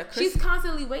 Yeah. She's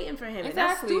constantly waiting for him. Exactly.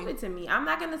 That's stupid to me. I'm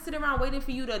not gonna sit around waiting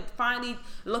for you to finally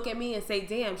look at me and say,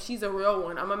 damn, she's a real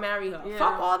one. I'm gonna marry her. Yeah.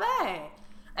 Fuck all that.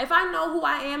 If I know who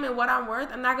I am and what I'm worth,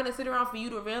 I'm not gonna sit around for you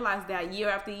to realize that year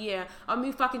after year of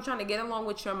me fucking trying to get along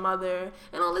with your mother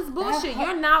and all this bullshit.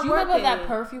 You're not worth it. Do you remember that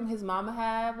perfume his mama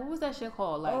had? What was that shit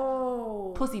called?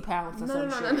 Like Pussy Pounds or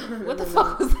some shit. What the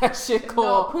fuck was that shit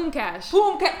called? Poom Cash.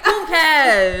 Poom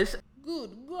Cash.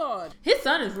 Good God. His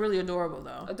son is really adorable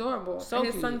though. Adorable. So and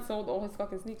his cute. son sold all his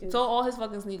fucking sneakers.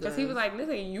 Because he was like,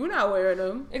 listen, you not wearing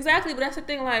them. Exactly, but that's the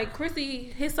thing. Like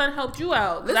Chrissy, his son helped you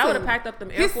out. Because I would have packed up them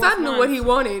Air His Force son knew Ones. what he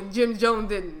wanted. Jim Jones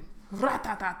didn't.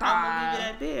 Ra-ta-ta-ta. I'm gonna leave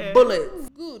it at there. Bullets.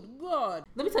 Good God.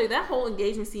 Let me tell you, that whole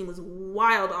engagement scene was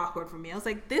wild awkward for me. I was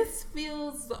like, this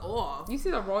feels off. You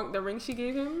see the ring she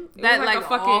gave him? It That was like a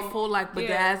fucking awful, like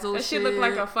bedazzled that shit looked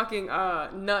like a fucking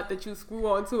nut that you screw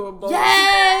onto a bowl.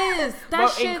 Yes, that Well,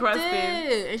 shit encrusted.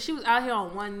 did. And she was out here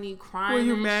on one knee crying. Will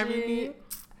you and marry shit. me?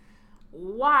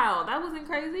 Wow, that wasn't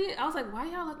crazy. I was like, why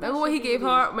y'all let that? Remember when he gave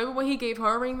her? Remember when he gave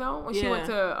her a ring though? When she Yeah. went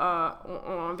to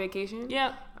on vacation?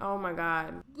 Yep. Oh my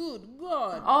God. Good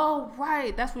God. Oh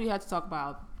right, that's what you had to talk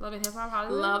about. Love and Hip Hop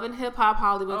Hollywood. Love and Hip Hop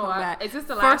Hollywood. Come back. Is this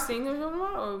the last thing we're talking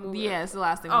about? Or moving Yeah, on? it's the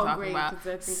last thing we're talking great, about. 'cause I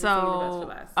think we're saving So, the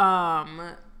best for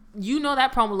last. you know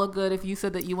that promo looked good if you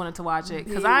said that you wanted to watch it,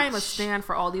 because I am a stan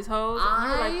for all these hoes.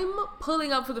 I'm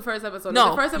pulling up for the first episode.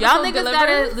 No, the first episode y'all niggas delivers?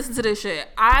 gotta listen to this shit.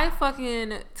 I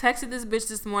fucking texted this bitch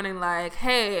this morning like,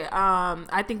 hey,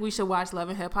 I think we should watch Love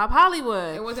and Hip Hop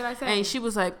Hollywood. And what did I say? And she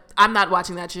was like, I'm not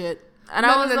watching that shit. And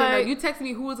No. You You texted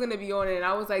me who was gonna be on it, and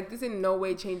I was like, this in no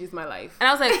way changes my life. and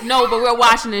I was like, no, but we're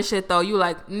watching this shit though. You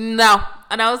like, no.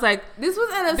 And I was like, This was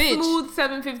at a bitch. smooth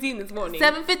 7:15 this morning.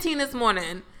 7:15 this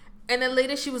morning. And then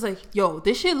later she was like, yo,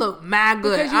 this shit look mad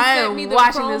good. Because you I sent me am the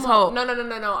watching promo. this whole. No.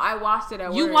 I watched it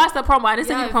at You work. watched the promo. I didn't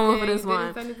send you the promo for yeah, this you one.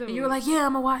 didn't send it to And me. you were like, yeah,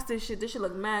 I'm gonna watch this shit. This shit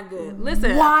look mad good.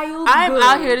 Listen, Wild I'm good.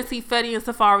 out here to see Fetty and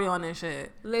Safari on this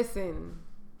shit. Listen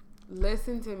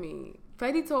to me.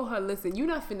 Fetty told her, listen, you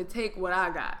not finna take what I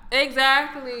got.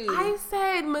 Exactly. I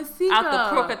said, Masika. Out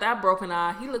the crook at that broken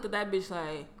eye, he looked at that bitch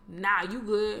like, nah, you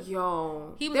good.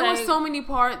 Yo, He was there like- were so many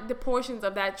the portions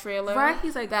of that trailer. Right?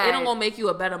 He's like, that it don't gonna make you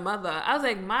a better mother. I was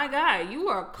like, my guy, you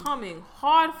are coming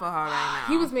hard for her right now.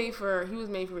 He was made for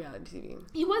reality TV.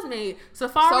 He was made.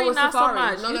 Safari, So was not Safari. so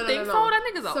much. No, you no, think no. so? That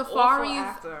nigga's an Safari's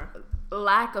awful actor.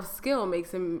 lack of skill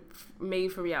makes him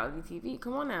made for reality TV.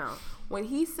 Come on now. When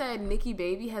he said Nikki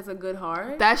Baby has a good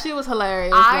heart, That shit was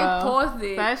hilarious. I bro. paused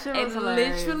it That shit was and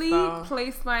hilarious, literally bro.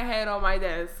 placed my head on my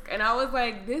desk. And I was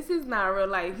like, this is not real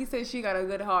life. He said she got a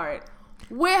good heart.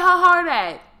 Where her heart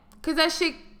at? Because that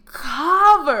shit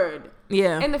covered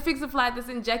Yeah. in the Fix-A-Flat that's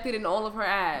injected in all of her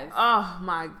ass. Oh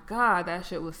my god, that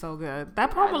shit was so good.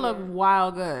 That promo looked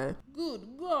wild good. Good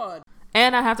God.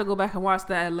 And I have to go back and watch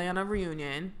the Atlanta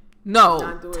reunion. No,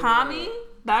 Not doing Tommy. that.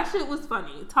 That shit was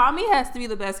funny. Tommy has to be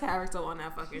the best character on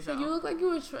that fucking show. So you look like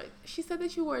you were she said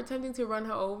that you were attempting to run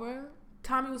her over.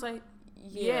 Tommy was like,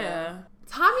 yeah.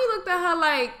 Tommy looked at her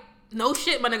like, No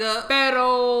shit, my nigga.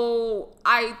 pero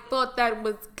I thought that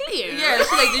was clear. Yeah,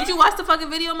 she's like, did you watch the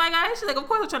fucking video, my guy? She's like, of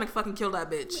course I'm trying to fucking kill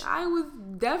that bitch. I was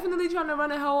definitely trying to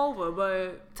run her over,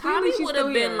 but Tommy she's would still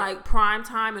have been here. like prime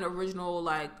time and original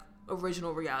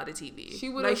reality TV. She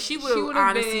would like have. she would have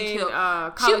honestly been, killed. She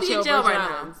would College be in Hill, jail Virgin right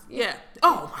now. Islands. Yeah.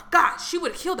 Oh my god, she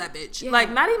would have killed that bitch. Yeah. Like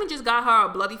not even just got her a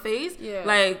bloody face. Yeah.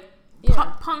 Like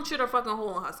Yeah. punctured her fucking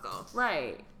hole in her skull.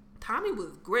 Right. Tommy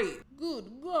was great. Good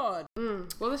God.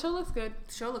 Well, the show looks good.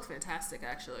 The show looks fantastic,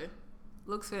 actually.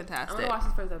 Looks I'm fantastic. gonna watch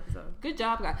this first episode. Good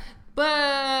job, guy.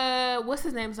 But what's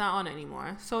his name's not on it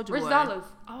anymore? Soulja Rich Boy. Dollars.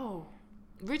 Oh,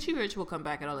 Richie Rich will come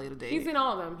back at a later date. he's in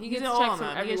all of them. He He's gets in all checks of from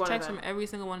them. every He gets one checks of them. from every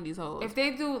single one of these hoes. If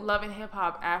they do Love and Hip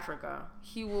Hop Africa,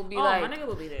 he will be my like, nigga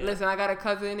will be there. listen, I got a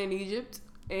cousin in Egypt,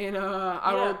 and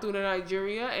I rode through to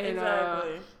Nigeria, and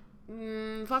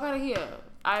fuck out of here.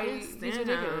 He's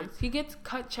ridiculous. He gets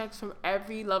cut checks from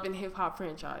every Love and Hip Hop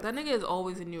franchise. That nigga is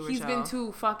always in New York. He's been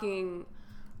to fucking.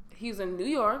 He was in New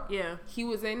York. Yeah. He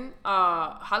was in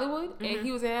Hollywood, and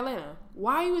he was in Atlanta.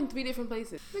 Why are you in 3 different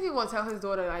places? This nigga gonna tell his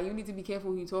daughter, like, you need to be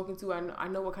careful who you talking to. I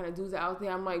know what kind of dudes are out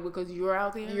there. I'm like, because you're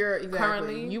out there. You're exactly.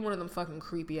 Currently. You one of them fucking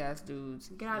creepy ass dudes.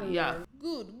 Get out of here. Yeah.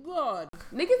 Good God.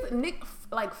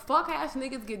 Like, fuck ass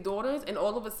niggas get daughters, and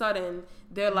all of a sudden,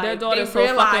 they're like, their daughter's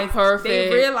so fucking perfect.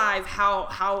 They realize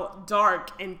how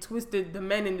dark and twisted the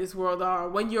men in this world are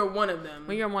when you're one of them.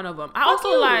 I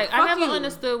never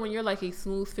understood when you're like a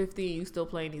smooth 50 and you still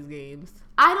playing these games.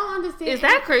 I don't understand. Is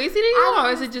that crazy to you,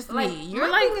 or is it just me? You're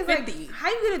like 50. How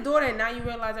you get a daughter and now you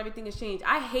realize everything has changed?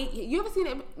 I hate you. You ever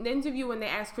seen the interview when they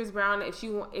asked Chris Brown if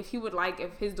he would like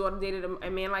if his daughter dated a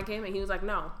man like him, and he was like,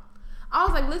 no. I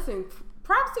was like, listen,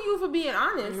 props to you for being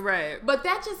honest, right? But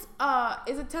that just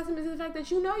is a testament to the fact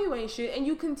that you know you ain't shit and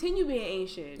you continue being ain't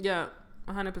shit. Yeah,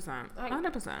 100%,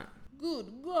 100%. Good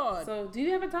God. So, do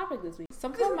you have a topic this week?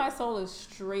 Sometimes my soul is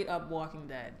straight up Walking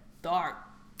Dead, dark.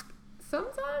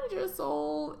 Sometimes your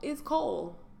soul is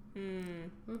coal.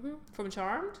 From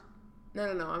Charmed? No.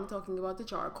 I'm talking about the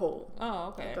charcoal. Oh,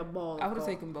 okay. Like a ball. I would have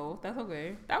taken both. That's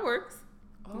okay. That works.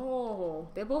 Oh,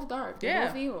 they're both dark. They're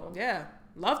both evil. Yeah.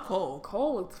 Love Cole.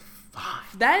 Cole is fine.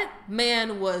 That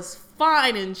man was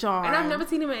fine in Charmed. And I've never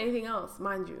seen him in anything else,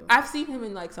 mind you. I've seen him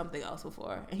in like something else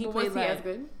before, and he played like. Was he as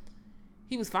good?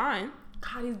 He was fine.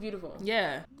 God, he's beautiful.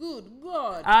 Yeah. Good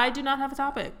God. I do not have a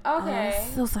topic. Okay.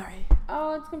 So sorry.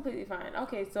 Oh, it's completely fine.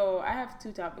 Okay, so I have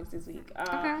 2 topics this week. Okay.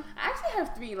 I actually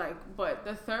have 3, but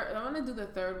the third, I want to do the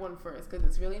third one first because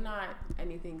it's really not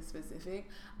anything specific.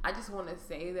 I just want to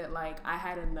say that, I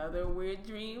had another weird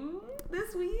dream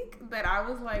this week that I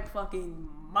was, fucking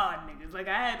mud niggas.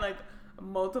 I had,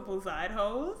 multiple side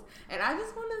hoes, and I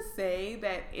just want to say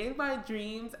that in my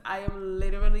dreams I am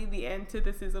literally the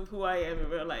antithesis of who I am in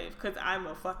real life because I'm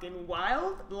a fucking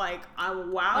wild.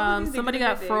 I'm wild. Somebody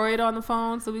got Freud on the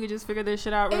phone so we could just figure this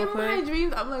shit out real quick. In my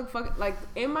dreams I'm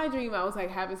in my dream I was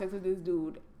having sex with this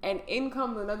dude, and in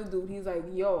comes another dude. He's like,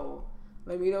 yo,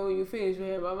 let me know when you finish with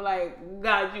him. I'm like,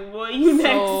 got you, boy, you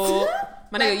next.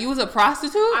 My nigga, you was a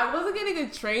prostitute? I wasn't getting a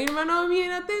train run on me or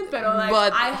nothing, but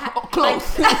I had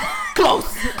close.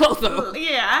 Closer.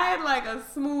 Yeah, I had a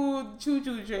smooth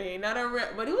choo-choo train, not a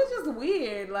but it was just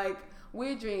weird,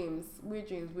 weird dreams.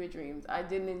 I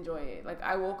didn't enjoy it.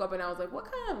 I woke up and I was like,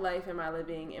 what kind of life am I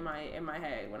living in my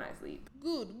head when I sleep?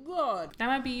 Good God. That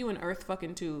might be you in Earth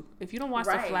fucking too. If you don't watch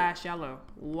The Flash, y'all are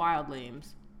wild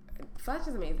lames. Flash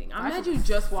is amazing. I'm mad you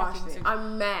just watched it.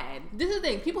 I'm mad. This is the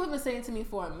thing. People have been saying to me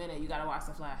for a minute, you gotta watch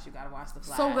The Flash. You gotta watch The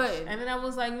Flash. So good. And then I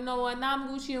was like, you know what? Now I'm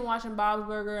Gucci and watching Bob's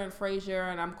Burger and Frasier,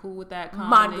 and I'm cool with that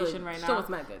combination right now. Show us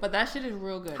mad good. But that shit is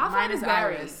real good. How fine is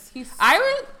Iris?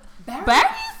 Barry's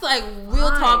real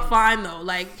talk fine though.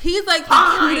 He's the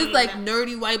cutest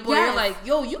nerdy white boy. Yes.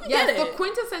 You're yo, you can get it. The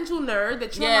quintessential nerd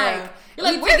that you're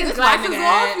where's this glasses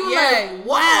off? You're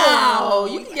wow,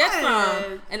 you can get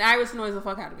some. And Iris annoys the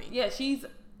fuck out of me. Yeah, she's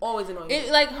always annoying.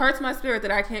 It hurts my spirit that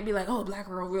I can't be oh, black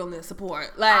girl realness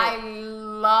support. I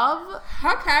love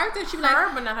her character. She be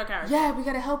but not her character. Yeah, we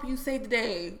gotta help you save the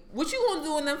day. What you gonna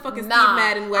do in them fucking Steve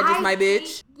Madden wedges, my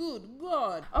bitch? Good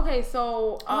God. Okay,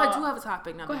 so I do have a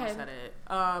topic now that you said it.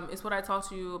 It's what I talked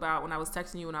to you about when I was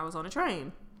texting you when I was on a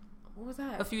train. What was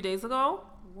that? A few days ago.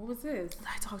 What was this?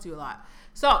 I talk to you a lot.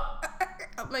 So,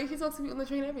 she talks to me on the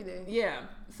train every day. Yeah.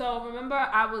 So remember,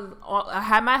 I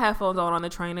had my headphones on the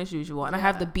train as usual, and I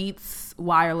have the Beats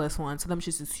wireless ones. So them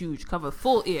shits is huge, cover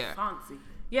full ear. Fancy.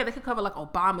 Yeah, they could cover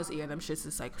Obama's ear. Them shits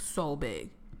is so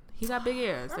big. He got big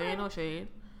ears. There ain't no shade.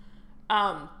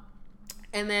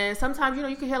 And then sometimes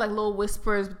you can hear little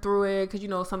whispers through it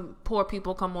because some poor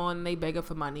people come on and they begging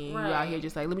for money. Right. You out here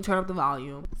just let me turn up the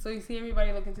volume. So you see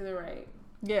everybody looking to the right.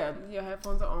 Yeah. Your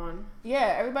headphones are on.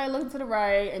 Yeah, everybody looking to the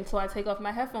right until I take off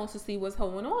my headphones to see what's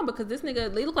going on because this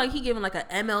nigga, they look like he giving an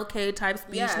MLK type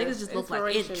speech. Yes, niggas just look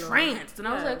entranced. And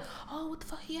I was like, oh, what the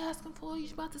fuck he asking for?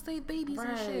 He's about to save babies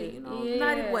and shit.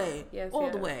 United Way. Yes, all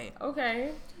the way.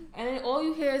 Okay. And then all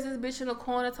you hear is this bitch in the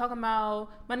corner talking about,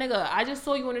 my nigga, I just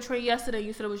saw you on the train yesterday.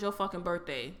 You said it was your fucking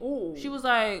birthday. Ooh. She was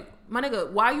like, my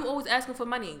nigga, why are you always asking for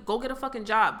money? Go get a fucking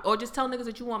job. Or just tell niggas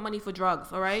that you want money for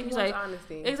drugs, all right? He's like,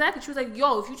 honesty. Exactly. She was like,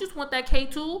 yo, if you just want that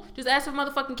K2, just ask for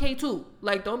motherfucking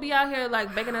K2. Don't be out here,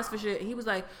 begging us for shit. And he was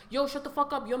like, yo, shut the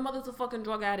fuck up. Your mother's a fucking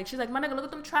drug addict. She's like, my nigga, look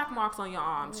at them track marks on your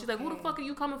arms. She's like, who the fuck are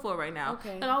you coming for right now?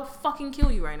 Okay. I'll fucking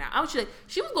kill you right now.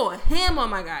 She was going ham on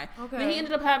my guy. Okay. Then he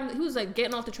ended up he was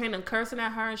getting off the train and cursing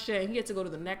at her and shit. And he had to go to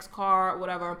the next car or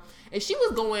whatever. And she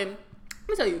was going, let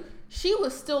me tell you, she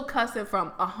was still cussing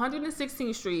from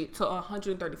 116th Street to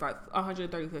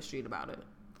 135th Street about it.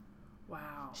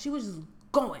 Wow. She was just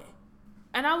going.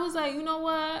 And I was like, you know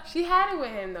what? She had it with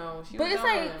him though. But it's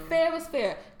like fair is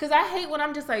fair. Because I hate when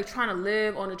I'm just like trying to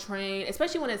live on a train,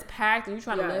 especially when it's packed and you're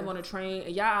trying to live on a train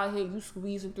and y'all out here, you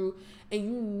squeezing through,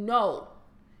 and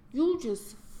you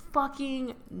just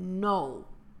fucking know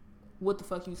what the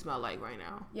fuck you smell like right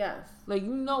now. Yes. Like,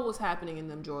 you know what's happening in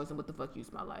them drawers and what the fuck you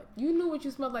smell like. You knew what you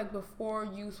smelled like before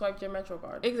you swiped your Metro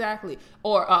card. Exactly.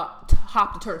 Or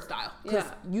hop the turnstile. Because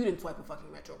you didn't swipe a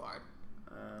fucking Metro card.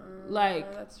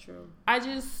 That's true.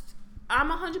 I'm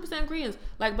 100% agreeing.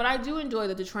 Like, but I do enjoy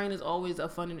that the train is always a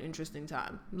fun and interesting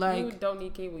time. Like, you don't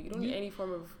need cable. You don't need any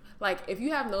form of, like, if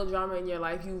you have no drama in your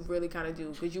life, you really kind of do,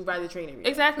 because you ride the train every day.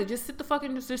 Exactly. Just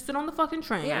sit on the fucking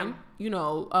train. Yeah. You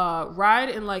know, ride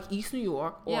in like East New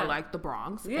York or like the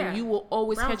Bronx, and you will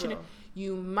always catch it.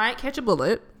 You might catch a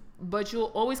bullet, but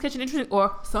you'll always catch an interesting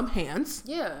or some hands.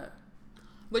 Yeah.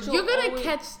 But you might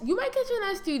catch an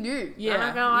STD.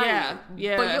 Yeah. But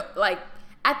you like,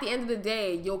 at the end of the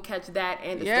day, you'll catch that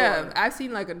and the story. I've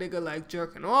seen like a nigga like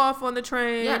jerking off on the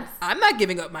train. Yes. I'm not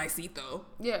giving up my seat though.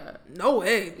 Yeah. No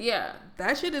way. Yeah.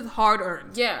 That shit is hard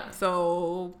earned. Yeah.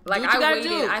 So like, I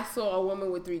waited. I saw a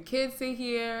woman with 3 kids sit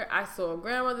here. I saw a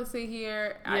grandmother sit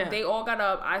here. They all got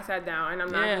up. I sat down, and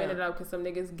I'm not giving it up because some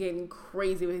niggas getting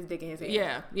crazy with his dick in his hand.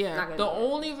 Yeah. The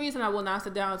only reason I will not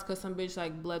sit down is because some bitch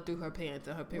like bled through her pants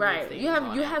and her period. Right.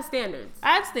 You have standards.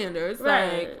 I have standards.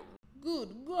 Right. Like, good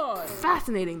God.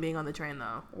 Fascinating being on the train,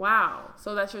 though. Wow.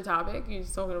 So that's your topic? You're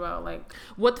just talking about, like...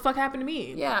 what the fuck happened to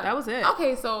me? Yeah. That was it.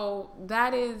 Okay, so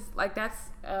that is, like, that's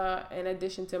in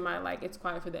addition to my, like, it's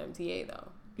quiet for the MTA, though.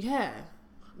 Yeah.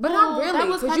 But not really,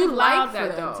 because you like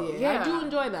that, though. MTA. Yeah. I do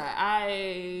enjoy that.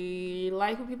 I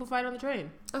like when people fight on the train.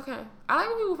 Okay. I like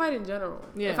when people fight in general.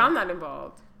 Yeah. If I'm not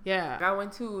involved. Yeah. I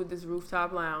went to this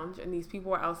rooftop lounge and these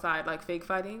people were outside like fake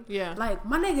fighting. Yeah. Like,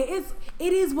 my nigga,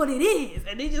 it is what it is.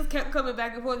 And they just kept coming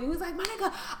back and forth. And he was like, my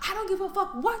nigga, I don't give a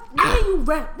fuck what you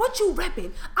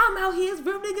repping. I'm out here, it's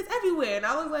real niggas everywhere. And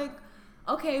I was like,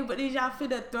 okay, but is y'all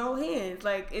finna throw hands?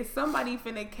 Like, is somebody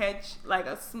finna catch like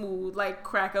a smooth like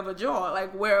crack of a jaw?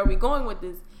 Like, where are we going with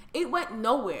this? It went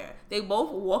nowhere. They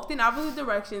both walked in opposite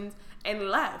directions and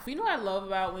left. You know what I love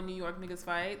about when New York niggas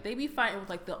fight? They be fighting with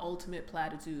like the ultimate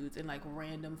platitudes and like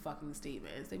random fucking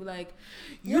statements. They be like,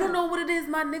 you don't know what it is,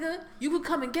 my nigga. You could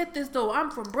come and get this though.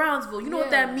 I'm from Brownsville. You know what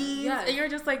that means? Yes. And you're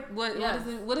just like, what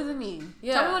does it mean?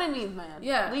 Yeah. Tell me what it means, man.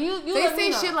 Yeah. They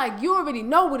say shit like, you already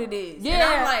know what it is. Yeah. And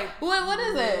I'm like, what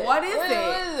is it? What is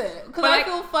it? Because I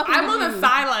feel fucking I'm on the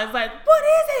sidelines like, what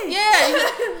is it?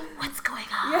 Yeah. What's going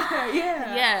on?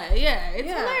 Yeah. It's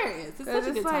hilarious. It's such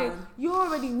a good time. You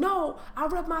already know. I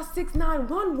rep my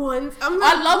 6911s. I'm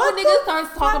like, I love when niggas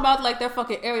start talking about like their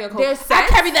fucking area code. I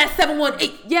carry that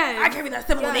 718. Yeah. I carry that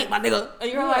 718, my nigga.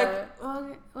 And you're like,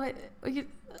 okay, what?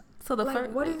 So the like,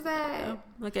 first, what is that?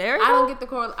 Like an area code? I don't get the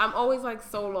code. I'm always like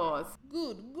so lost.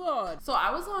 Good God. So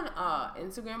I was on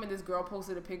Instagram and this girl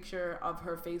posted a picture of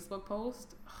her Facebook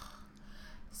post.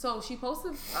 So she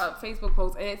posted a Facebook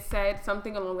post and it said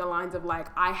something along the lines of like,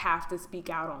 I have to speak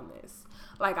out on this.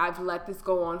 Like, I've let this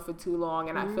go on for too long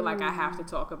and I feel like I have to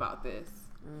talk about this.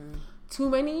 Too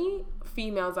many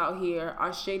females out here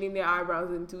are shading their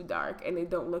eyebrows in too dark and they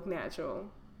don't look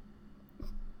natural.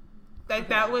 Like,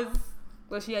 that was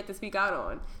what she had to speak out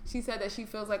on. She said that she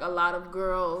feels like a lot of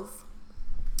girls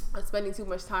are spending too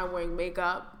much time wearing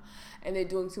makeup and they're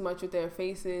doing too much with their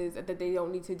faces that they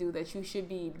don't need to do, that you should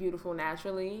be beautiful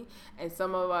naturally. And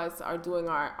some of us are doing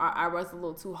our eyebrows a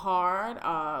little too hard.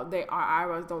 Our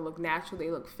eyebrows don't look natural.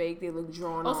 They look fake. They look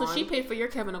drawn on. So she paid for your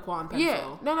Kevin Aquan pencil.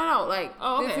 Yeah. No. Like,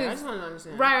 oh, okay. I just want to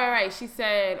understand. Right. She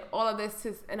said all of this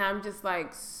and I'm just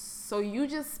like, so you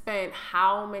just spent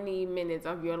how many minutes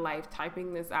of your life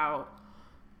typing this out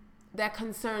that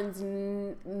concerns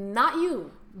not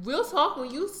you? Real talk,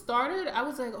 when you started, I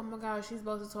was like, oh my God, she's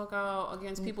about to talk out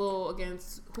against people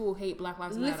who hate Black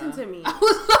Lives Matter. Listen to me. I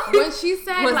was like, when she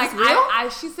said,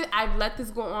 like, she said, I've let this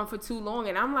go on for too long.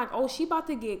 And I'm like, oh, she about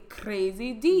to get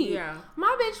crazy deep. Yeah.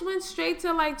 My bitch went straight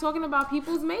to, like, talking about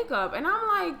people's makeup. And I'm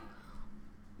like,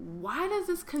 why does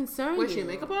this concern you? Was she a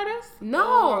makeup artist?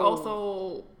 No. Or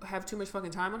also have too much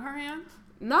fucking time on her hands?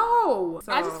 No.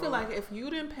 So, I just feel like if you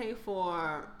didn't pay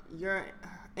for your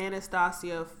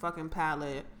Anastasia fucking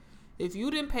palette, if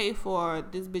you didn't pay for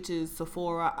this bitch's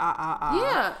Sephora,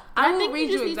 yeah, I think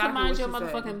you just need to mind your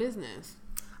motherfucking business.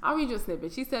 I'll read you a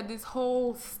snippet. She said this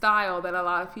whole style that a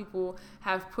lot of people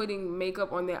have putting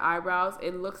makeup on their eyebrows,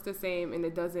 it looks the same and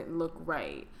it doesn't look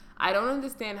right. I don't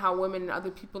understand how women and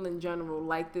other people in general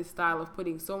like this style of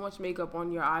putting so much makeup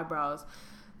on your eyebrows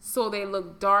so they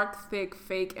look dark, thick,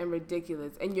 fake, and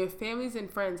ridiculous. And your families and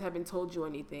friends haven't told you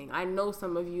anything. I know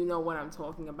some of you know what I'm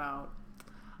talking about.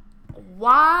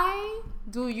 Why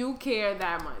do you care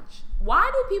that much?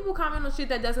 Why do people comment on shit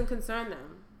that doesn't concern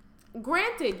them?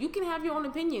 Granted, you can have your own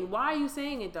opinion. Why are you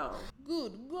saying it though?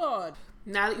 Good God.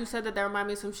 Now that you said that reminded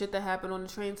me of some shit that happened on the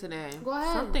train today. Go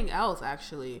ahead. Something else,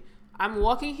 actually. I'm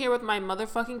walking here with my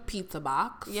motherfucking pizza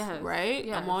box. Yes. Right?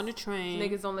 Yes. I'm on the train.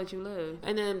 Niggas don't let you live.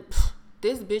 And then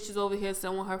this bitch is over here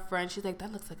sitting with her friend. She's like,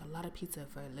 that looks like a lot of pizza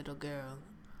for a little girl.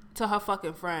 To her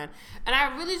fucking friend. And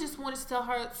I really just wanted to tell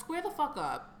her, square the fuck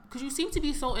up. Because you seem to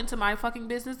be so into my fucking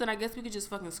business that I guess we could just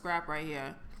fucking scrap right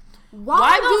here.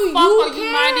 Why the fuck are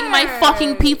you minding my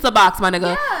fucking pizza box, my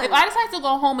nigga? Yes. If I decide to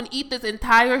go home and eat this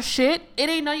entire shit, it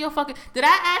ain't none of your fucking... Did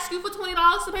I ask you for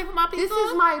 $20 to pay for my pizza? This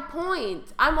is my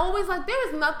point. I'm always like, there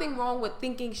is nothing wrong with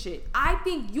thinking shit. I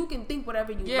think you can think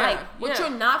whatever you like. What you're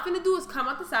not finna do is come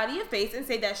out the side of your face and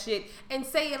say that shit and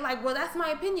say it like, well, that's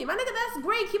my opinion. My nigga, that's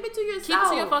great. Keep it to yourself. Keep it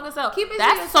to your fucking self. Keep it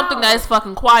that's to yourself. Something that is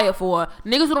fucking quiet for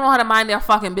niggas who don't know how to mind their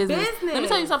fucking business. Let me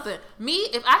tell you something. Me,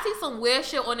 if I see some weird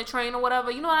shit on the train or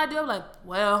whatever, you know what I do? I'm like,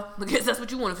 well, I guess that's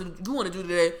what you want to do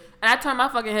today. And I turn my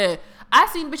fucking head. I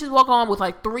seen bitches walk on with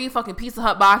like 3 fucking Pizza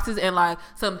Hut boxes and like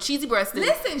some cheesy breast sticks.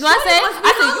 Listen, you know what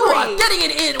I say? You are getting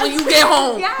it in when you get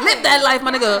home. Yes. Live that life,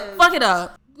 my nigga. Fuck it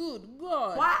up. Good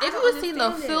God. Why? If you had seen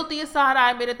the filthiest side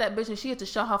I made at that bitch and she had to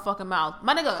shut her fucking mouth.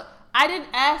 My nigga, I didn't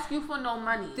ask you for no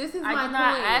money. This is my point. I did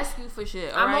not ask you for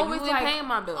shit. I'm always you ain't paying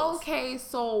my bills. Okay,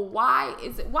 so why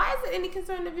is it any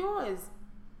concern of yours?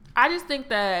 I just think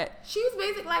that she's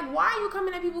basically like, why are you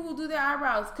coming at people who do their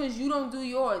eyebrows? Because you don't do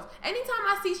yours. Anytime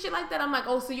I see shit like that, I'm like,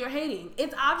 oh, so you're hating.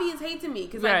 It's obvious hate to me.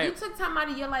 Because like you took time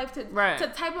out of your life to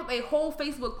type up a whole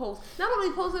Facebook post. Not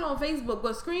only post it on Facebook,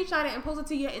 but screenshot it and post it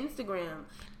to your Instagram.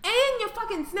 And your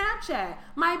fucking Snapchat.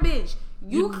 My bitch.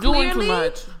 You clearly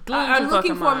are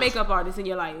looking for a makeup artist in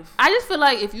your life. I just feel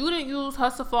like if you didn't use her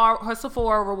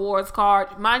Sephora rewards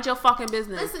card, mind your fucking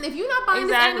business. Listen, if you're not buying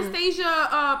this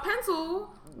Anastasia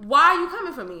pencil, why are you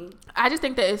coming for me? I just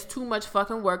think that it's too much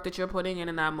fucking work that you're putting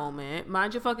in that moment.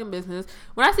 Mind your fucking business.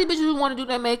 When I see bitches who want to do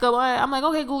their makeup, I'm like,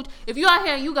 okay, Gooch. If you out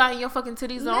here and you got in your fucking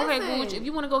titties, then okay, Gooch. If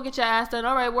you want to go get your ass done,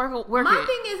 all right, work it. My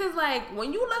thing is like,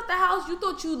 when you left the house, you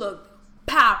thought you looked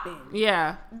popping.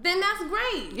 Yeah. Then that's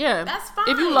great. Yeah. That's fine.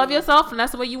 If you love yourself and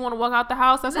that's the way you want to walk out the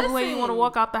house, that's the way you want to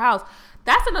walk out the house.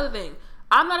 That's another thing.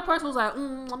 I'm not a person who's like,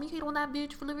 let me hate on that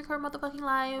bitch for living her motherfucking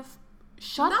life.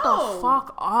 Shut the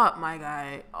fuck up, my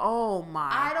guy. Oh my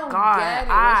God. I don't get it.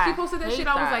 When she posted that shit,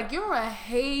 I was like, you're a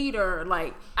hater.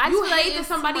 Like, you hate that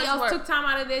somebody else took time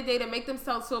out of their day to make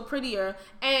themselves feel prettier.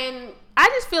 And I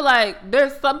just feel like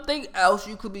there's something else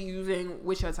you could be using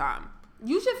with your time.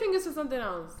 Use your fingers to something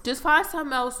else. Just find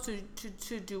something else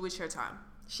to do with your time.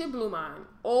 Shit blew mine.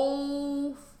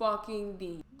 Oh fucking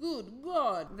D. Good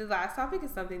God. The last topic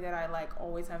is something that I like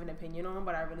always have an opinion on,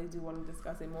 but I really do want to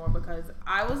discuss it more because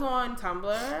I was on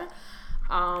Tumblr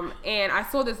and I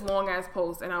saw this long ass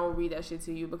post and I will read that shit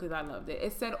to you because I loved it.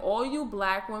 It said, all you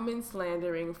black women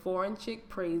slandering, foreign chick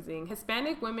praising,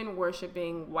 Hispanic women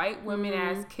worshiping, white women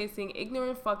ass kissing,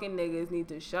 ignorant fucking niggas need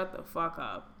to shut the fuck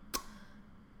up.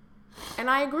 And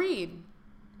I agreed.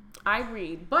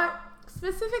 But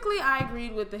specifically, I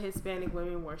agreed with the Hispanic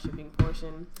women worshiping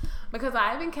portion because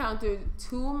I've encountered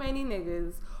too many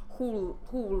niggas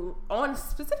who on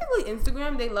specifically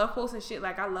Instagram, they love posting shit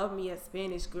like, I love me a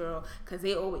Spanish girl because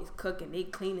they always cook and they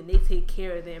clean and they take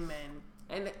care of their men.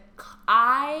 And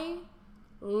I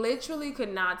literally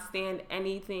could not stand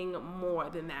anything more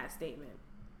than that statement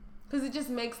because it just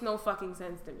makes no fucking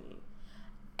sense to me.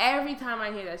 Every time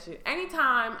I hear that shit,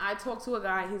 anytime I talk to a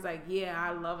guy, he's like, yeah,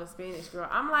 I love a Spanish girl.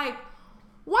 I'm like,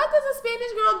 what does a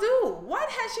Spanish girl do? What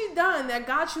has she done that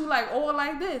got you like all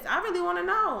like this? I really want to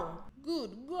know.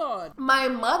 Good God. My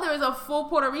mother is a full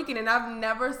Puerto Rican and I've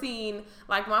never seen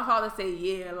like my father say,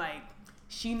 yeah, like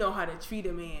she know how to treat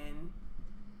a man.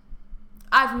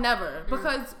 I've never.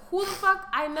 Because who the fuck?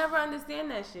 I never understand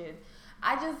that shit.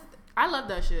 I love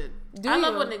that shit. I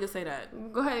love when niggas say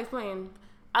that. Go ahead, explain.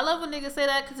 I love when niggas say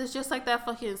that because it's just like that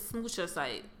fucking smoocher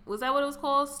site. Was that what it was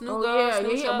called? Yeah.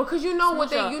 Because you know what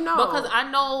you know. Because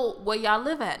I know where y'all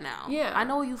live at now. Yeah. I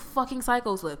know where you fucking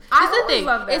psychos live. I always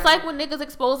love that. It's like when niggas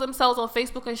expose themselves on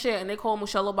Facebook and shit and they call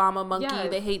Michelle Obama a monkey. Yes.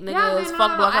 They hate niggas.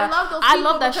 Fuck black. I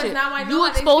love that shit. Now I know you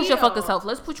expose your fucking self.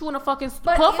 Let's put you in a fucking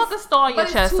put a fucking star on your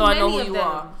chest so I know who you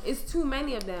are. It's too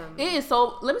many of them. It is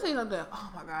so. Let me tell you something.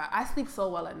 Oh my God, I sleep so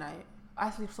well at night.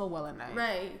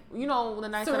 Right. You know, the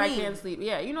nights that I can't sleep.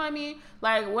 Yeah, you know what I mean?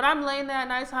 Like, when I'm laying there at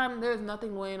nighttime, there's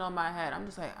nothing weighing on my head. I'm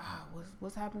just like,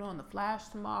 what's happening on The Flash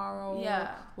tomorrow?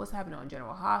 Yeah. What's happening on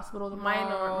General Hospital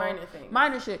tomorrow? Minor things.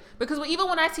 Minor shit. Because even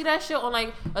when I see that shit on,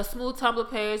 like, a smooth Tumblr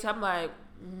page, I'm like,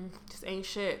 just ain't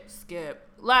shit. Skip.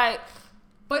 Like,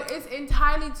 But it's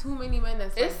entirely too many men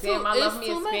that's like, damn, I love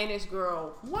me a Spanish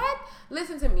girl. What?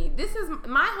 Listen to me. This is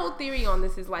my whole theory on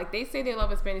this is like they say they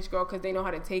love a Spanish girl because they know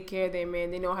how to take care of their man,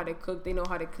 they know how to cook, they know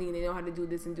how to clean, they know how to do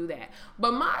this and do that.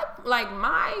 But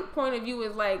my point of view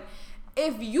is like,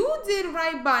 if you did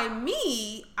right by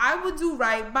me, I would do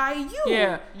right by you.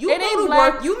 Yeah. You go to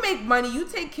work, you make money, you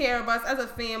take care of us as a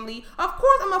family. Of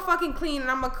course I'm gonna fucking clean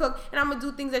and I'm gonna cook and I'm gonna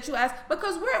do things that you ask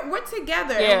because we're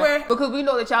together. Yeah. And because we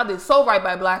know that y'all did so right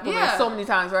by black women so many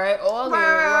times, right?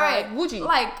 Right. Gucci.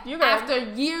 Like after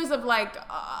years of like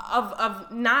of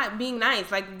not being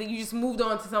nice, like you just moved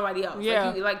on to somebody else. Yeah.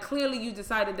 Like clearly you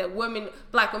decided that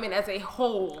black women as a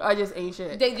whole, I just ain't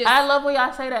shit. I love when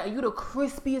y'all say that. You the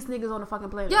crispiest niggas on the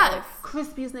fucking planet. Yes. Like,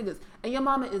 crispiest niggas. And your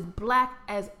mama is black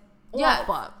as all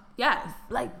fuck. Yes.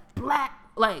 Like black.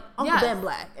 Like Uncle Ben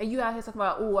black. And you out here talking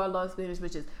about, oh, I love Spanish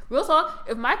bitches. Real talk,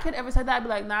 if my kid ever said that, I'd be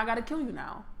like, nah, I gotta kill you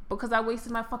now. Because I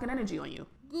wasted my fucking energy on you.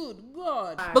 Good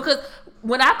God. Because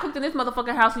when I cooked in this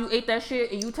motherfucking house and you ate that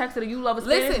shit and you texted her you love a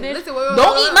Spanish bitch, listen,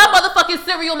 don't eat my motherfucking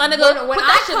cereal, my nigga. When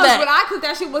I cooked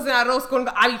that shit wasn't arroz con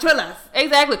habichuelas.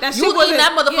 Exactly. That you shit wasn't eating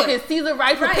that motherfucking Caesar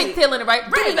rice with pigtail in it, right?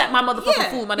 Give me back my motherfucking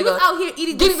food, my nigga. You was out here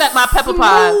eating give me back my pepper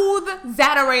pie. Smooth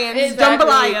Zatarans,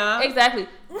 jambalaya. Exactly.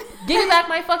 Give me back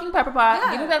my fucking pepper pie.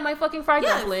 Yeah. Give me back my fucking fried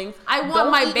dumplings. I want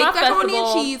my baked macaroni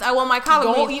and cheese. I want my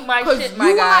collard greens. Don't eat my shit,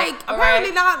 my guy.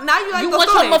 Apparently now you like you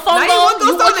want your mofongo?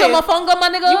 You want your mofongo, my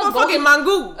nigga? You want fucking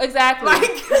mango. Exactly.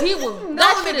 Like, he was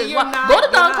that shit is wild. Go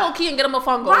to Don Coquille and get a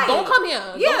mofongo. Right. Don't come here.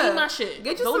 Yeah. Don't eat my shit.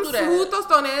 Get you some smooth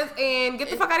tostones and get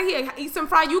the fuck out of here. Eat some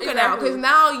fried yuca now, because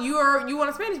now you want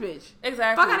a Spanish bitch.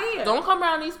 Exactly. Fuck out of here. Don't come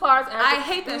around these parts. I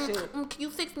hate that shit. Can you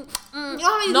fix me? You know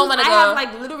how many dudes I have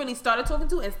like literally started talking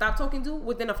to and stopped talking to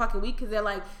within a fucking week because they're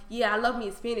like, yeah, I love me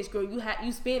a Spanish girl.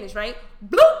 You Spanish, right?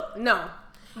 Bloop. No.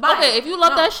 Bye. Okay, if you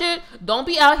love that shit, don't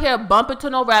be out here bumping to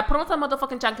no rap. Put on some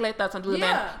motherfucking chancletas and do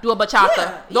a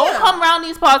bachata. Don't come around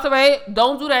these parts, alright?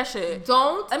 Don't do that shit.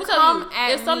 Let me tell you.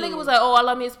 If some nigga was like, oh, I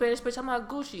love me a Spanish bitch, I'm like,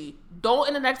 Gucci. Don't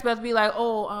in the next breath be like,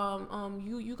 oh,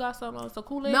 you got some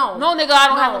Kool-Aid? No, nigga, I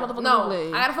don't have no motherfucking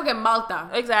Kool-Aid. I got a fucking Malta.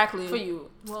 Exactly. For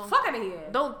you. Well, fuck out of here.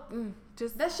 Don't.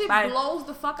 Just that shit bye. blows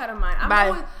the fuck out of mine.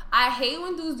 I hate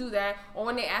when dudes do that, or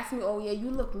when they ask me, oh yeah,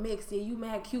 you look mixed, yeah, you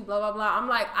mad cute, blah blah blah. I'm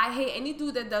like, I hate any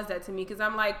dude that does that to me, because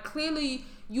I'm like, clearly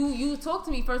you talked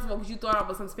to me first of all because you thought I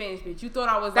was some Spanish bitch. You thought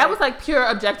I was that was like pure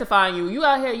objectifying you. You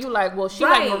out here, you like, well, she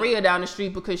like Maria down the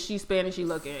street because she's Spanishy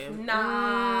looking.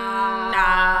 Nah,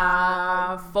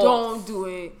 false. Don't do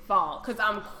it, false. Because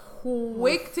I'm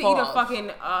quick to eat a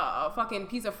fucking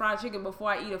piece of fried chicken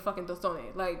before I eat a fucking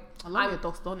tostone. Like I love your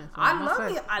tostones. I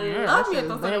love your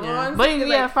tostone. But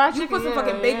yeah, fried chicken. You put some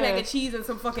fucking baked mac and cheese and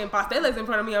some fucking pasteles in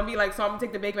front of me, I'll be like, so I'm gonna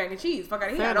take the baked mac and cheese. Fuck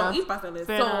out of here. I don't eat pasteles.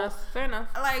 Fair enough.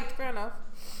 Like, fair enough.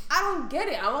 I don't get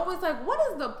it. I'm always like, what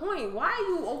is the point? Why are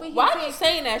you over here? Why are you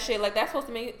saying that shit? Like, that's supposed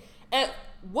to make it. And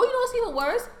what you know what's even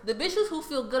worse? The bitches who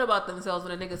feel good about themselves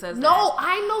when a nigga says that. No,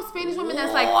 I know Spanish women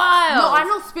that's like, wild. No, I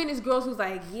know Spanish girls who's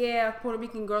like, yeah, Puerto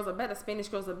Rican girls are better, Spanish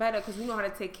girls are better because we know how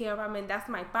to take care of our men. That's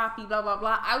my papi, blah, blah,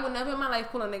 blah. I would never in my life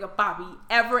call a nigga papi,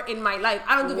 ever in my life.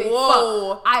 I don't give a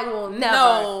fuck. I will never.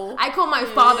 No. I call my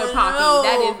father papi. No.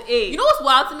 That is it. You know what's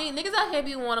wild to me? Niggas out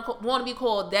here want to be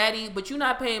called daddy, but you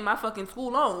not paying my fucking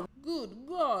school loan. Good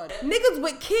God. Niggas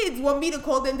with kids want me to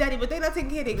call them daddy, but they not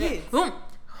taking care of their kids.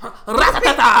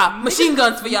 Machine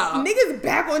guns for y'all. Niggas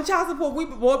back on child support. We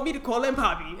want me to call them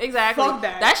papi. Exactly. Fuck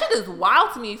that. That shit is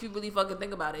wild to me if you really fucking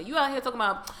think about it. You out here talking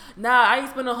about, nah, I ain't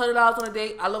spend $100 on a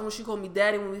date. I love when she called me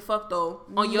daddy when we fucked though.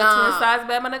 On your twin size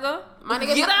bed, my nigga.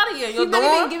 Get out of here. You're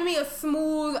not even giving me a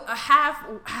smooth, a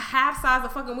half size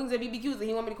of fucking wings at BBQs, and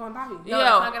he want me to call him papi. No, it's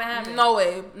not gonna happen. No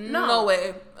way. No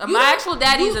way. My actual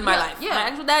daddy's in my life. Yeah. My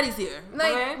actual daddy's here.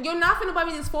 Like, you're not finna buy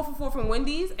me this 4 for $4 from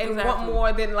Wendy's and want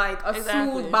more than like a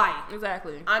smooth bite.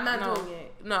 Exactly. I'm not doing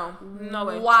it. No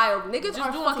way. Wild. Niggas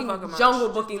are fucking jungle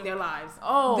booking their lives.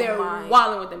 Oh, they're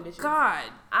wilding with them bitches. God.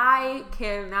 I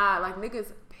cannot. Like,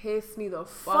 niggas piss me the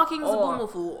fuck fucking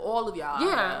off. Fucking all of y'all.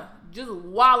 Yeah. Just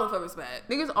wilding for respect.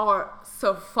 Niggas are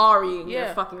safarying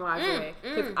their fucking lives away.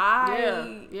 Because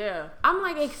I'm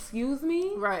like, excuse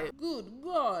me? Right. Good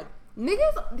God.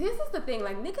 Niggas, this is the thing.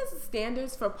 Like, niggas'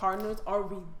 standards for partners are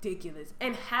ridiculous.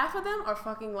 And half of them are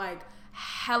fucking like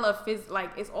hella like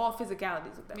it's all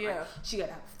physicalities with them. Yeah. Like, she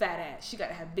gotta have fat ass, she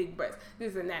gotta have big breasts,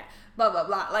 this and that, blah blah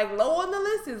blah. Like, low on the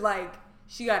list is like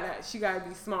she gotta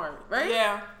be smart, right?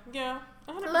 Yeah.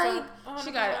 100%. Like,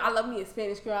 100%. I love me a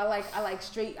Spanish girl. I like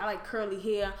straight, I like curly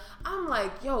hair. I'm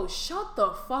like, yo, shut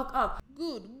the fuck up.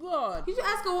 Good God. Did you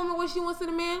ask a woman what she wants in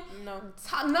a man? No.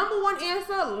 Number one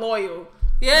answer, loyal.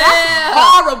 Yeah. That's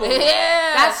horrible.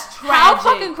 Yeah. That's tragic. How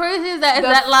fucking crazy is that? Is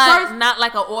that like not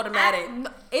like an automatic?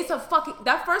 It's a fucking.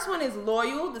 That first one is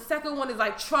loyal. The second one is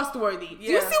like trustworthy. Yeah.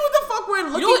 Do you see what the fuck we're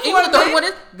looking for? Even the third one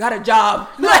is got a job.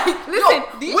 Like, listen,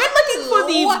 we're looking for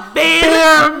the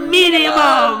bare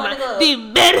minimum. The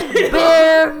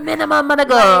bare minimum, my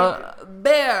nigga.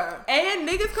 Bare. And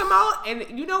niggas come out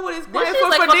and you know what it's quiet for?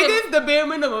 Like for niggas, the bare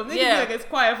minimum. Niggas be like, it's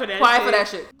quiet for that shit. Quiet for that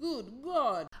shit. Good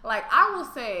God. Like, I will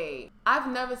say, I've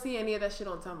never seen any of that shit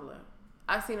on Tumblr.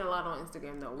 I've seen a lot on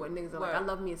Instagram, though, where niggas are like, I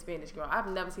love me a Spanish girl. I've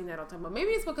never seen that on Tumblr.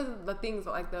 Maybe it's because of the things,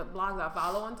 like the blogs I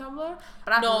follow on Tumblr.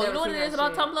 But I've never you know what seen it is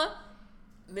that about shit. Tumblr?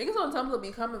 Niggas on Tumblr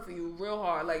be coming for you real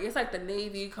hard. Like, it's like the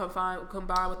Navy combined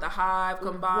with the Hive,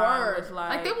 combined with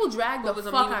like they will drag the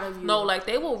fuck out of you. No, like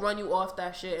they will run you off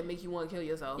that shit and make you want to kill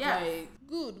yourself. Yeah. Like,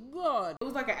 good God. It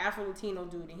was like an Afro-Latino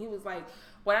dude, and he was like,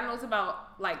 what I noticed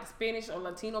about like Spanish or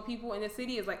Latino people in the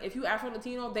city is like if you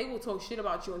Afro-Latino, they will talk shit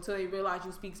about you until they realize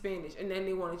you speak Spanish, and then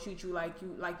they want to treat you like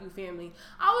you family.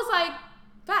 I was like,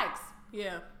 facts.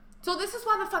 Yeah. So this is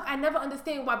why the fuck I never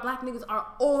understand why black niggas are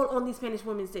all on these Spanish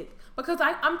women's dick. Because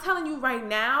I'm telling you right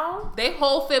now, they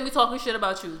whole family talking shit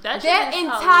about you. Their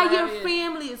entire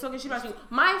family is talking shit about you.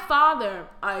 My father,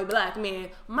 a black man,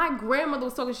 my grandmother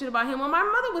was talking shit about him when my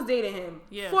mother was dating him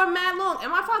for mad long.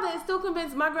 And my father is still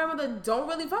convinced my grandmother don't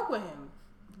really fuck with him.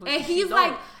 But and he's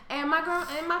like, and my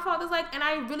father's like, and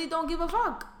I really don't give a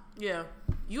fuck. Yeah.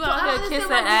 You out here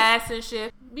kissing ass and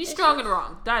shit. Be strong and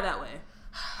wrong. Die that way.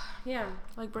 Yeah.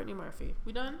 Like Brittany Murphy.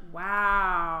 We done?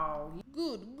 Wow.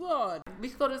 Good God. We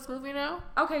can go to this movie now?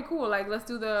 Okay, cool. Like, let's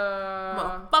do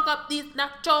the... Fuck up these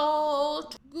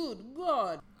nachos. Good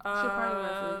God.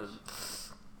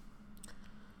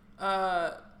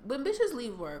 When bitches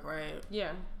leave work, right?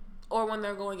 Yeah. Or when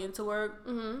they're going into work,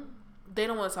 they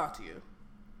don't want to talk to you.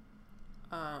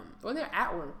 When they're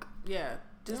at work. Yeah.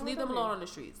 Just leave them alone on the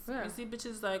streets. Yeah. You see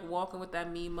bitches like walking with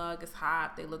that mean mug. It's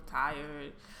hot. They look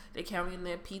tired. They carrying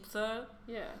their pizza.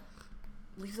 Yeah.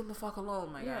 Leave them the fuck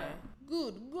alone, my guy.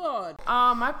 Good God.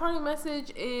 My parting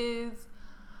message is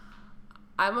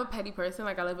I'm a petty person.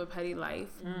 Like, I live a petty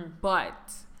life.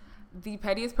 But the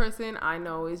pettiest person I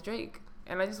know is Drake.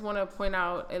 And I just want to point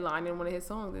out a line in one of his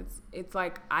songs. It's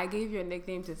like, I gave your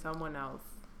nickname to someone else.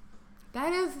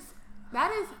 That is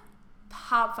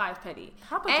top 5 petty.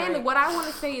 And what I want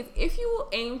to say is, if you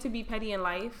aim to be petty in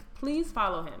life, please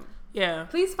follow him. Yeah.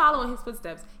 Please follow in his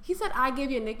footsteps. He said, I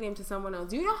gave your nickname to someone else.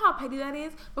 Do you know how petty that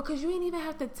is? Because you ain't even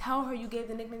have to tell her you gave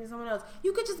the nickname to someone else.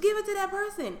 You could just give it to that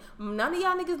person. None of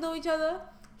y'all niggas know each other.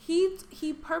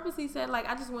 He purposely said, like,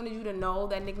 I just wanted you to know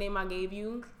that nickname I gave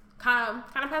you. Kind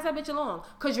of pass that bitch along.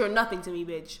 Because you're nothing to me,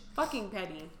 bitch. Fucking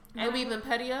petty. And even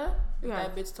pettier,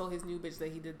 that bitch told his new bitch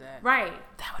that he did that. Right.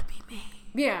 That would be me.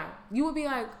 Yeah. You would be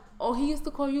like, oh, he used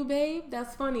to call you babe?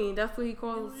 That's funny. That's what he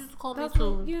calls. He used to call me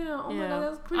too. Yeah. Oh my God,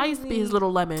 that's crazy. I used to be his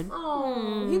little lemon.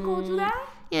 Oh, he called you that?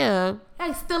 Yeah.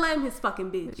 I still am his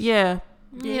fucking bitch. Yeah.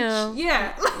 Bitch.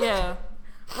 Yeah. Yeah.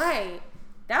 Right.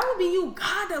 That would be you.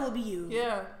 God, that would be you.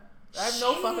 Yeah. I have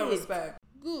no fucking respect.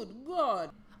 Good God.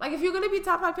 Like, if you're going to be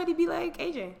top 5 petty, be like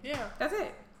AJ. Yeah. That's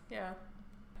it. Yeah.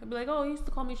 I'd be like, oh, he used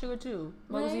to call me sugar too.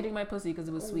 I was eating my pussy because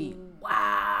it was sweet.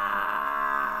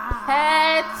 Wow.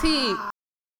 Petty.